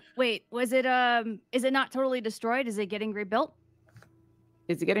 Oh, wait, was it is it not totally destroyed? Is it getting rebuilt?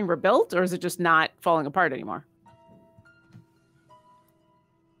 Is it getting rebuilt, or is it just not falling apart anymore?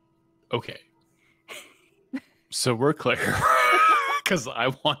 Okay. So we're clear. Because I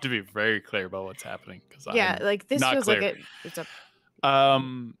want to be very clear about what's happening. Yeah, like this feels clear. like it's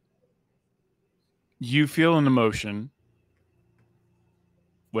a. You feel an emotion,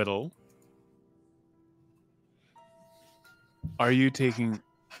 Widdle. Are you taking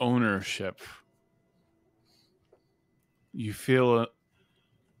ownership? You feel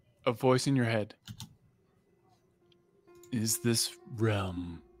a voice in your head. Is this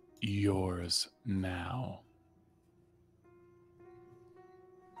realm yours now?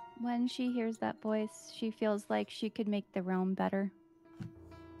 When she hears that voice, she feels like she could make the realm better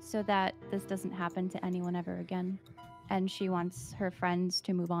so that this doesn't happen to anyone ever again. And she wants her friends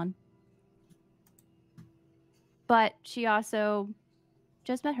to move on. But she also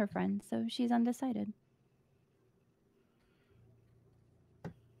just met her friend, so she's undecided.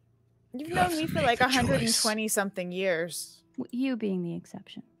 You've known me for like 120 something years. You being the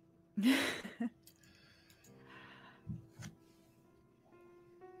exception.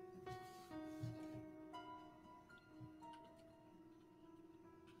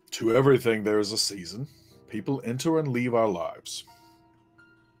 To everything there is a season. People enter and leave our lives.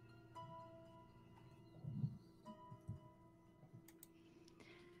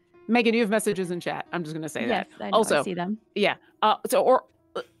 Meagan, you have messages in chat. I'm just going to say yes, that. I know, Also, I see them. Yeah. So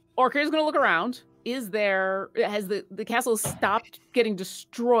Orkira's going to look around. Has the castle stopped getting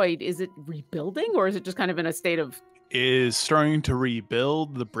destroyed? Is it rebuilding, or is it just kind of in a state of... Is starting to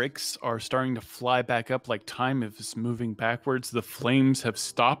rebuild. The bricks are starting to fly back up like time is moving backwards. The flames have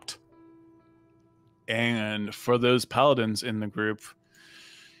stopped. And for those paladins in the group,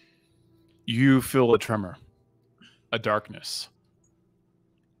 you feel a tremor, a darkness.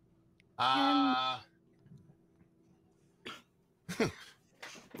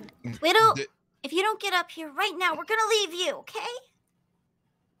 Widdle, if you don't get up here right now, we're gonna leave you, okay?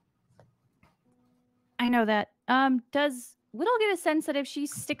 I know that. Does Widdle get a sense that if she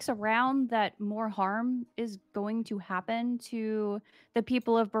sticks around, that more harm is going to happen to the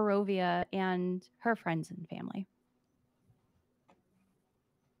people of Barovia and her friends and family?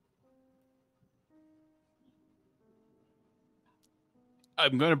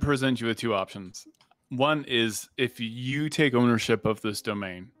 I'm going to present you with two options. One is if you take ownership of this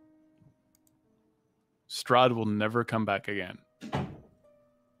domain, Strahd will never come back again.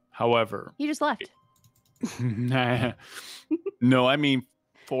 However... He just left. Nah. No, I mean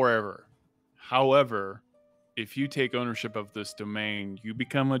forever. However, if you take ownership of this domain, you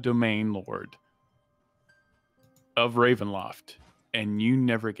become a domain lord of Ravenloft, and you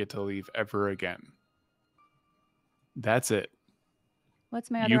never get to leave ever again. That's it. What's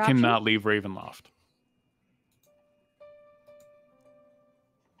my other You option? cannot leave Ravenloft.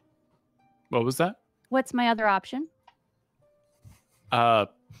 What was that? What's my other option? I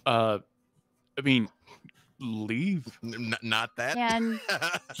mean, leave. Not that. And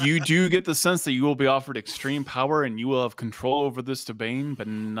You do get the sense that you will be offered extreme power and you will have control over this domain, but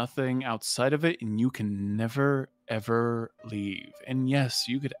nothing outside of it, and you can never, ever leave. And yes,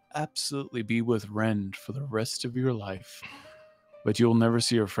 you could absolutely be with Rend for the rest of your life, but you'll never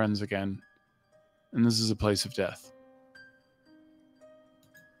see your friends again. And this is a place of death.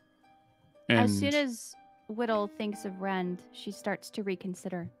 And as soon as Widdle thinks of Rend, she starts to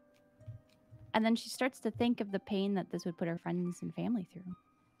reconsider. And then she starts to think of the pain that this would put her friends and family through.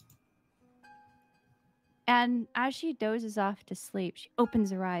 And as she dozes off to sleep, she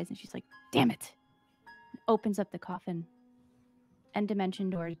opens her eyes and she's like, damn it. And opens up the coffin. And dimension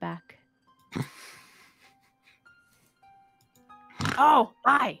doors back. Oh,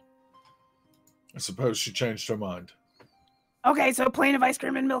 hi. I suppose she changed her mind. Okay, so plain of ice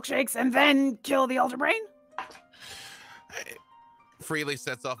cream and milkshakes, and then kill the Elder Brain? Freely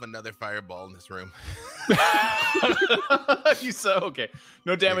sets off another fireball in this room. You so okay.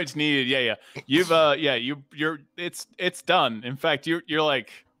 No damage needed. Yeah. You've you're it's done. In fact, you're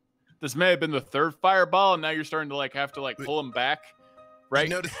like, this may have been the third fireball, and now you're starting to like have to like pull him back. Right?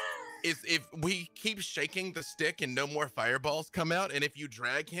 You notice is if we keep shaking the stick and no more fireballs come out, and if you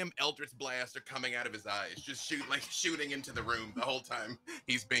drag him, Eldritch blasts are coming out of his eyes, just shooting into the room the whole time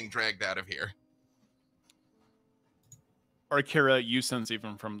he's being dragged out of here. Orkira, you sense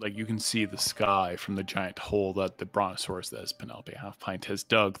even from like you can see the sky from the giant hole that the brontosaurus that is Penelope Half-Pint has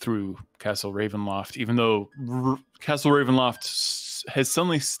dug through Castle Ravenloft, even though Castle Ravenloft has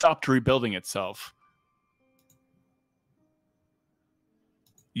suddenly stopped rebuilding itself.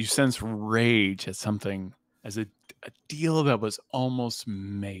 You sense rage at something, as a deal that was almost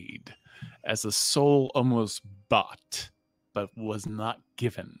made, as a soul almost bought, but was not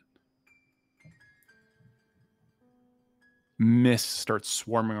given. Mist starts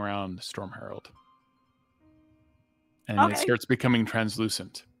swarming around Storm Herald. And it starts becoming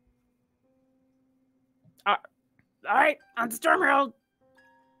translucent. All right, on to Storm Herald.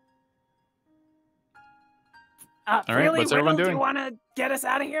 All right, really, what's everyone Widdle, doing? Do you want to get us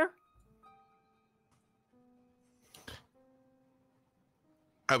out of here?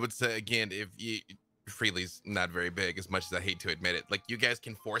 I would say again, if Freely's not very big, as much as I hate to admit it. Like, you guys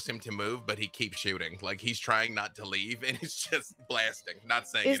can force him to move, but he keeps shooting. Like, he's trying not to leave, and he's just blasting, not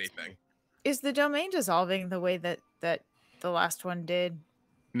saying anything. Is the domain dissolving the way that the last one did?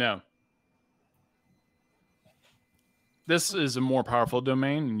 No. This is a more powerful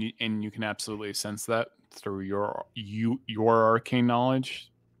domain, and you can absolutely sense that through your arcane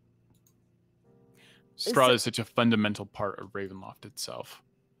knowledge. Strahd is such a fundamental part of Ravenloft itself.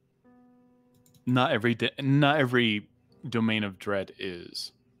 Not every domain of dread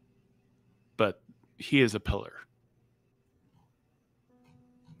is, but he is a pillar.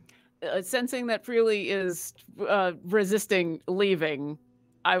 Sensing that Freely is resisting leaving,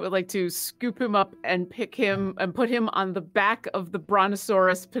 I would like to scoop him up and pick him and put him on the back of the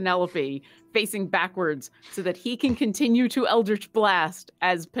Brontosaurus Penelope, facing backwards, so that he can continue to Eldritch Blast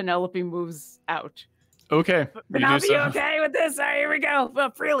as Penelope moves out. Okay. Penelope, you okay with this? All right, here we go. Well,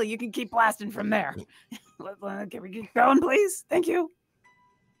 Freely, you can keep blasting from there. Can we keep going, please? Thank you.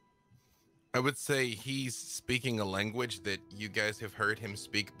 I would say he's speaking a language that you guys have heard him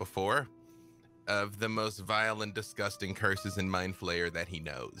speak before, of the most vile and disgusting curses in Mind Flayer that he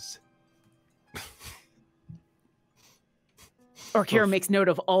knows. Orkira makes note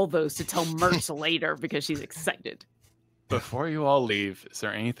of all those to tell Mertz later because she's excited. Before you all leave, is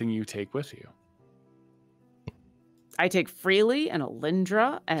there anything you take with you? I take Freely and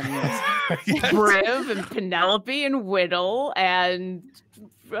Alyndra and Briv and Penelope and Widdle and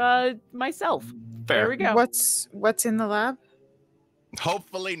myself. Fair. There we go. What's in the lab?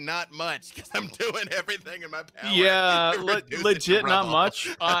 Hopefully not much, because I'm doing everything in my power. Yeah, to reduce it legit to not rubble.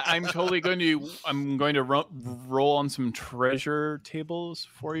 much. I'm totally going to roll on some treasure tables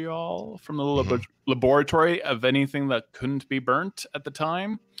for you all from the laboratory of anything that couldn't be burnt at the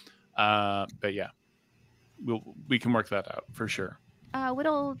time. But yeah, we can work that out for sure.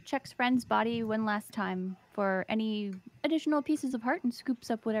 Widdle checks Friend's body one last time for any additional pieces of heart and scoops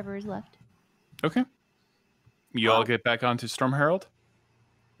up whatever is left. Okay. You all get back onto Storm Herald?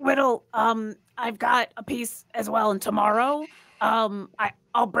 Widdle, I've got a piece as well, and tomorrow,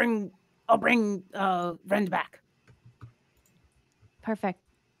 I'll bring Rend back. Perfect.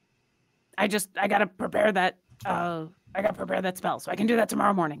 I gotta prepare that. Spell, so I can do that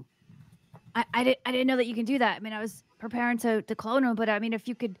tomorrow morning. I didn't know that you can do that. I mean, I was preparing to clone him, but I mean, if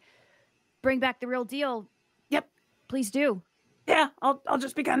you could bring back the real deal, yep, please do. Yeah, I'll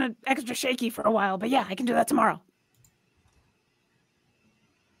just be kind of extra shaky for a while, but yeah, I can do that tomorrow.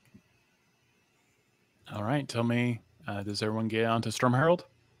 All right, tell me, does everyone get onto Storm Herald?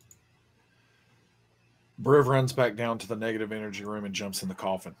 Briv runs back down to the negative energy room and jumps in the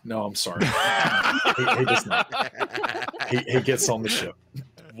coffin. No, I'm sorry. he does not. He gets on the ship.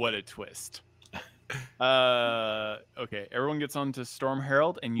 What a twist. Okay, everyone gets onto Storm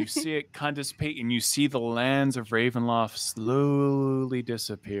Herald, and you see it kind of dissipate, and you see the lands of Ravenloft slowly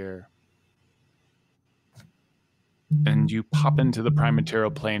disappear. And you pop into the prime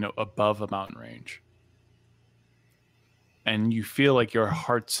material plane above a mountain range. And you feel like your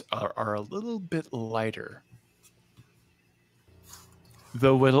hearts are a little bit lighter.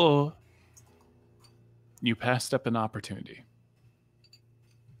 Though Widdle, you passed up an opportunity.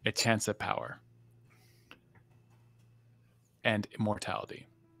 A chance at power. And immortality.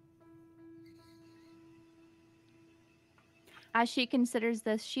 As she considers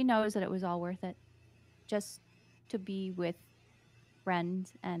this, she knows that it was all worth it. Just to be with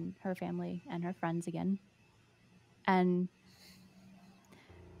Rend and her family and her friends again. And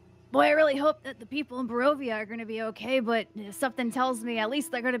boy, I really hope that the people in Barovia are going to be okay, but something tells me at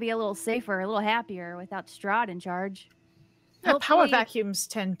least they're going to be a little safer, a little happier without Strahd in charge. Yeah, power vacuums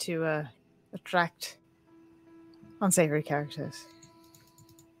tend to attract unsavory characters.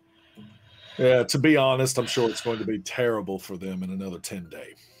 Yeah, to be honest, I'm sure it's going to be terrible for them in another 10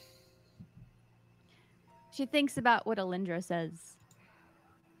 days. She thinks about what Alyndra says.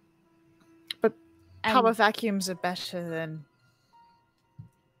 But power vacuums are better than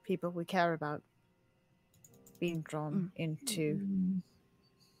people we care about being drawn into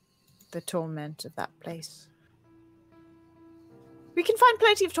the torment of that place. We can find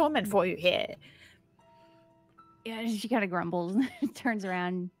plenty of torment for you here. Yeah, she kind of grumbles, turns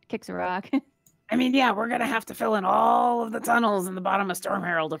around, kicks a rock. I mean, yeah, we're going to have to fill in all of the tunnels in the bottom of Storm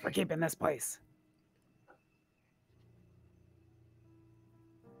Herald if we're keeping this place.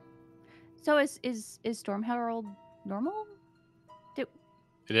 So is Storm Herald normal? It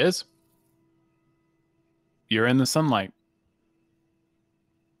is. You're in the sunlight.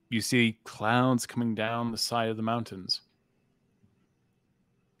 You see clouds coming down the side of the mountains.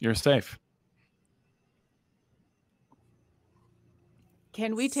 You're safe.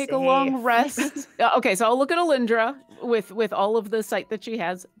 Can we take a long rest? Okay, so I'll look at Alyndra with all of the sight that she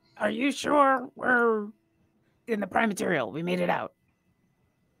has. Are you sure we're in the prime material? We made it out.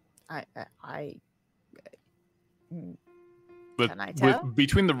 Can I tell?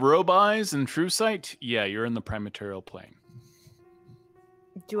 Between the robe eyes and true sight, yeah, you're in the prime material plane.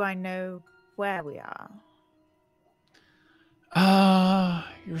 Do I know where we are?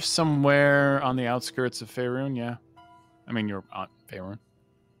 You're somewhere on the outskirts of Faerun, yeah. I mean, you're on Faerun.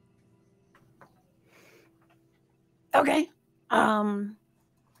 Okay. I'm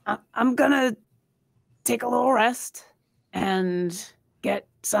gonna take a little rest and get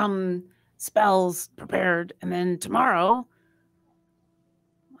some spells prepared, and then tomorrow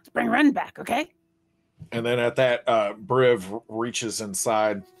let's bring Ren back, okay? And then at that, Briv reaches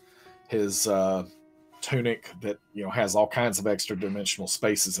inside his tunic that has all kinds of extra dimensional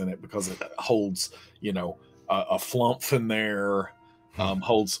spaces in it because it holds a flump in there,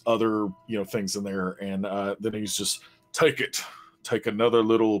 holds other things in there, and then he's just take another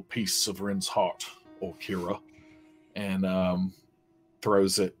little piece of Ren's heart, Orkira, and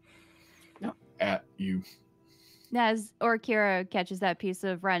throws it at you. As Orkira catches that piece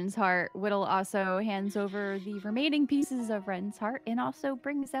of Ren's heart, Widdle also hands over the remaining pieces of Ren's heart and also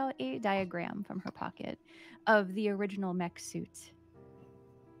brings out a diagram from her pocket of the original mech suit.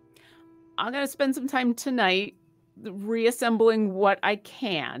 I'm going to spend some time tonight reassembling what I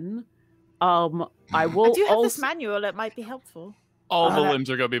can. I will. I do have this manual. It might be helpful. All the limbs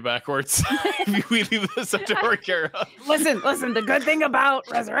are going to be backwards. We leave this up to Orkira. Listen. The good thing about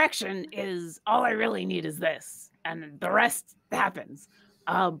Resurrection is all I really need is this, and the rest happens.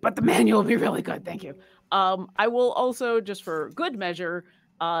 But the manual will be really good. Thank you. I will also, just for good measure,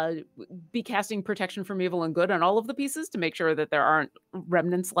 be casting protection from evil and good on all of the pieces to make sure that there aren't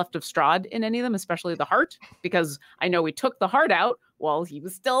remnants left of Strahd in any of them, especially the heart, because I know we took the heart out while he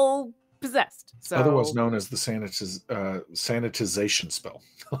was still possessed. So otherwise known as the sanitization spell.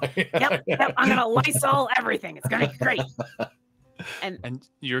 Yep. I'm gonna Lysol everything. It's gonna be great. And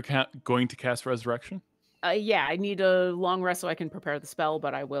you're going to cast Resurrection? Yeah, I need a long rest so I can prepare the spell,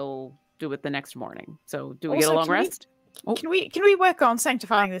 but I will do it the next morning. So do we Also, get a long rest? Can we work on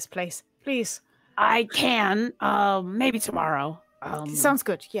sanctifying this place, please? I can. Maybe tomorrow. Sounds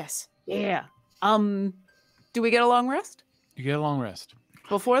good. Yes. Yeah. Do we get a long rest? You get a long rest.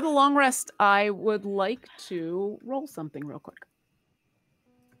 Before the long rest, I would like to roll something real quick.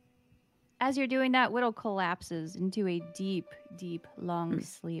 As you're doing that, Widdle collapses into a deep, deep, long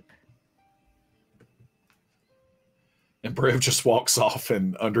sleep. And Briv just walks off,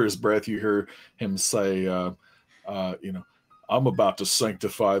 and under his breath, you hear him say, I'm about to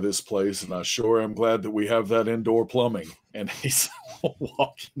sanctify this place, and I sure am glad that we have that indoor plumbing. And he's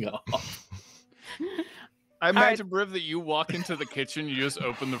walking off. I imagine, Briv, that you walk into the kitchen, you just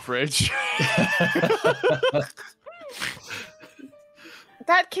open the fridge.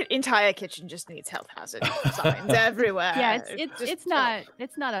 That entire kitchen just needs health hazard signs everywhere. Yeah, it's not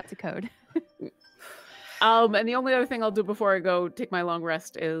up to code. And the only other thing I'll do before I go take my long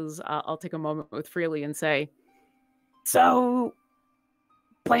rest is I'll take a moment with Freely and say, so,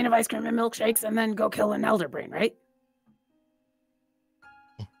 plane of ice cream and milkshakes, and then go kill an elder brain, right?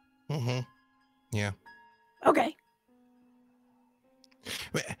 Mm-hmm. Yeah. Okay.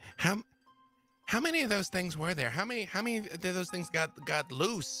 How many of those things were there? How many of those things got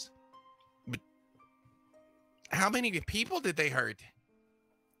loose? How many people did they hurt?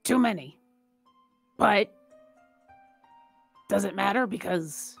 Too many. But does it matter?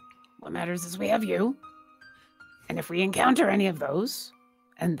 Because what matters is we have you. And if we encounter any of those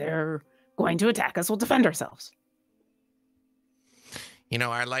and they're going to attack us, we'll defend ourselves. You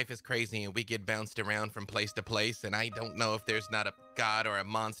know, our life is crazy and we get bounced around from place to place. And I don't know if there's not a god or a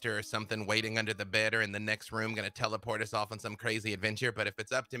monster or something waiting under the bed or in the next room going to teleport us off on some crazy adventure. But if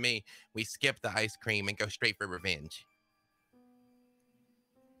it's up to me, we skip the ice cream and go straight for revenge.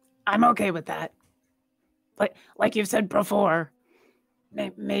 I'm okay with that. But like you've said before,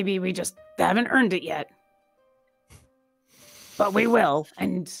 maybe we just haven't earned it yet. But we will,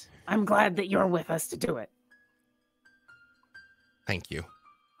 and I'm glad that you're with us to do it. Thank you.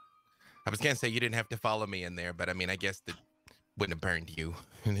 I was going to say you didn't have to follow me in there, but I mean, I guess that wouldn't have burned you.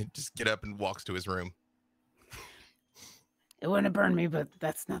 And he'd just get up and walks to his room. It wouldn't have burned me, but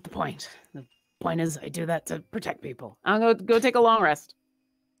that's not the point. The point is I do that to protect people. I'll go take a long rest.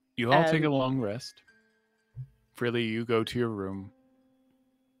 You all take a long rest. Freely, you go to your room.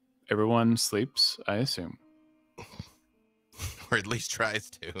 Everyone sleeps, I assume. Or at least tries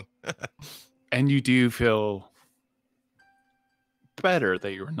to. And you do feel better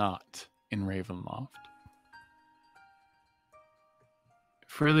that you're not in Ravenloft.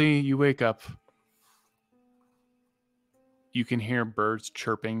 Freely, you wake up. You can hear birds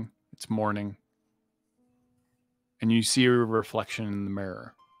chirping. It's morning. And you see your reflection in the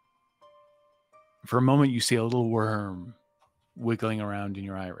mirror. For a moment, you see a little worm wiggling around in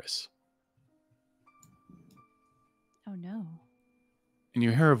your iris. Oh, no. And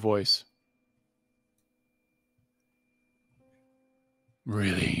you hear a voice.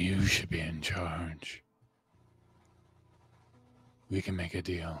 Really, you should be in charge. We can make a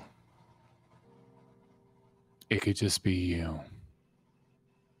deal. It could just be you.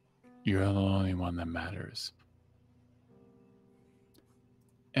 You're the only one that matters.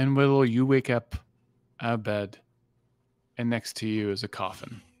 And Widdle, you wake up out of bed, and next to you is a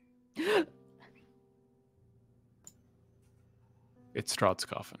coffin. It's Strahd's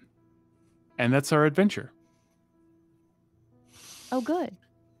coffin. And that's our adventure. Oh, good.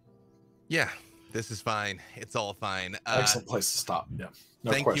 Yeah, this is fine. It's all fine. Excellent place to stop. Yeah.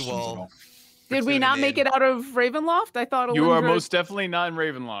 No thank questions you at all. Did we not make it out of Ravenloft? I thought You are Alyndra... most definitely not in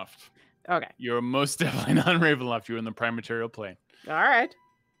Ravenloft. Okay. You're most definitely not in Ravenloft. You're in the prime material plane. All right.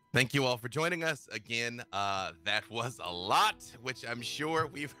 Thank you all for joining us again. That was a lot, which I'm sure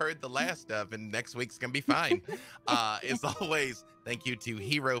we've heard the last of, and next week's gonna be fine. As always, thank you to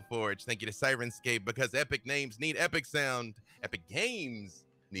Hero Forge. Thank you to Sirenscape, because epic names need epic sound. Epic games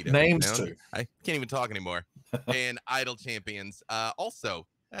need epic Names sound. too. I can't even talk anymore. And Idle Champions. Also,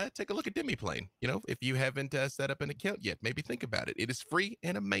 take a look at Demiplane. You know, if you haven't set up an account yet, maybe think about it. It is free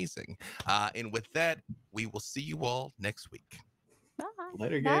and amazing. And with that, we will see you all next week. Bye.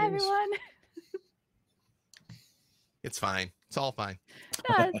 Later, Bye, gators. everyone. It's fine. It's all fine.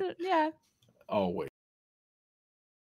 Yeah, yeah. Always.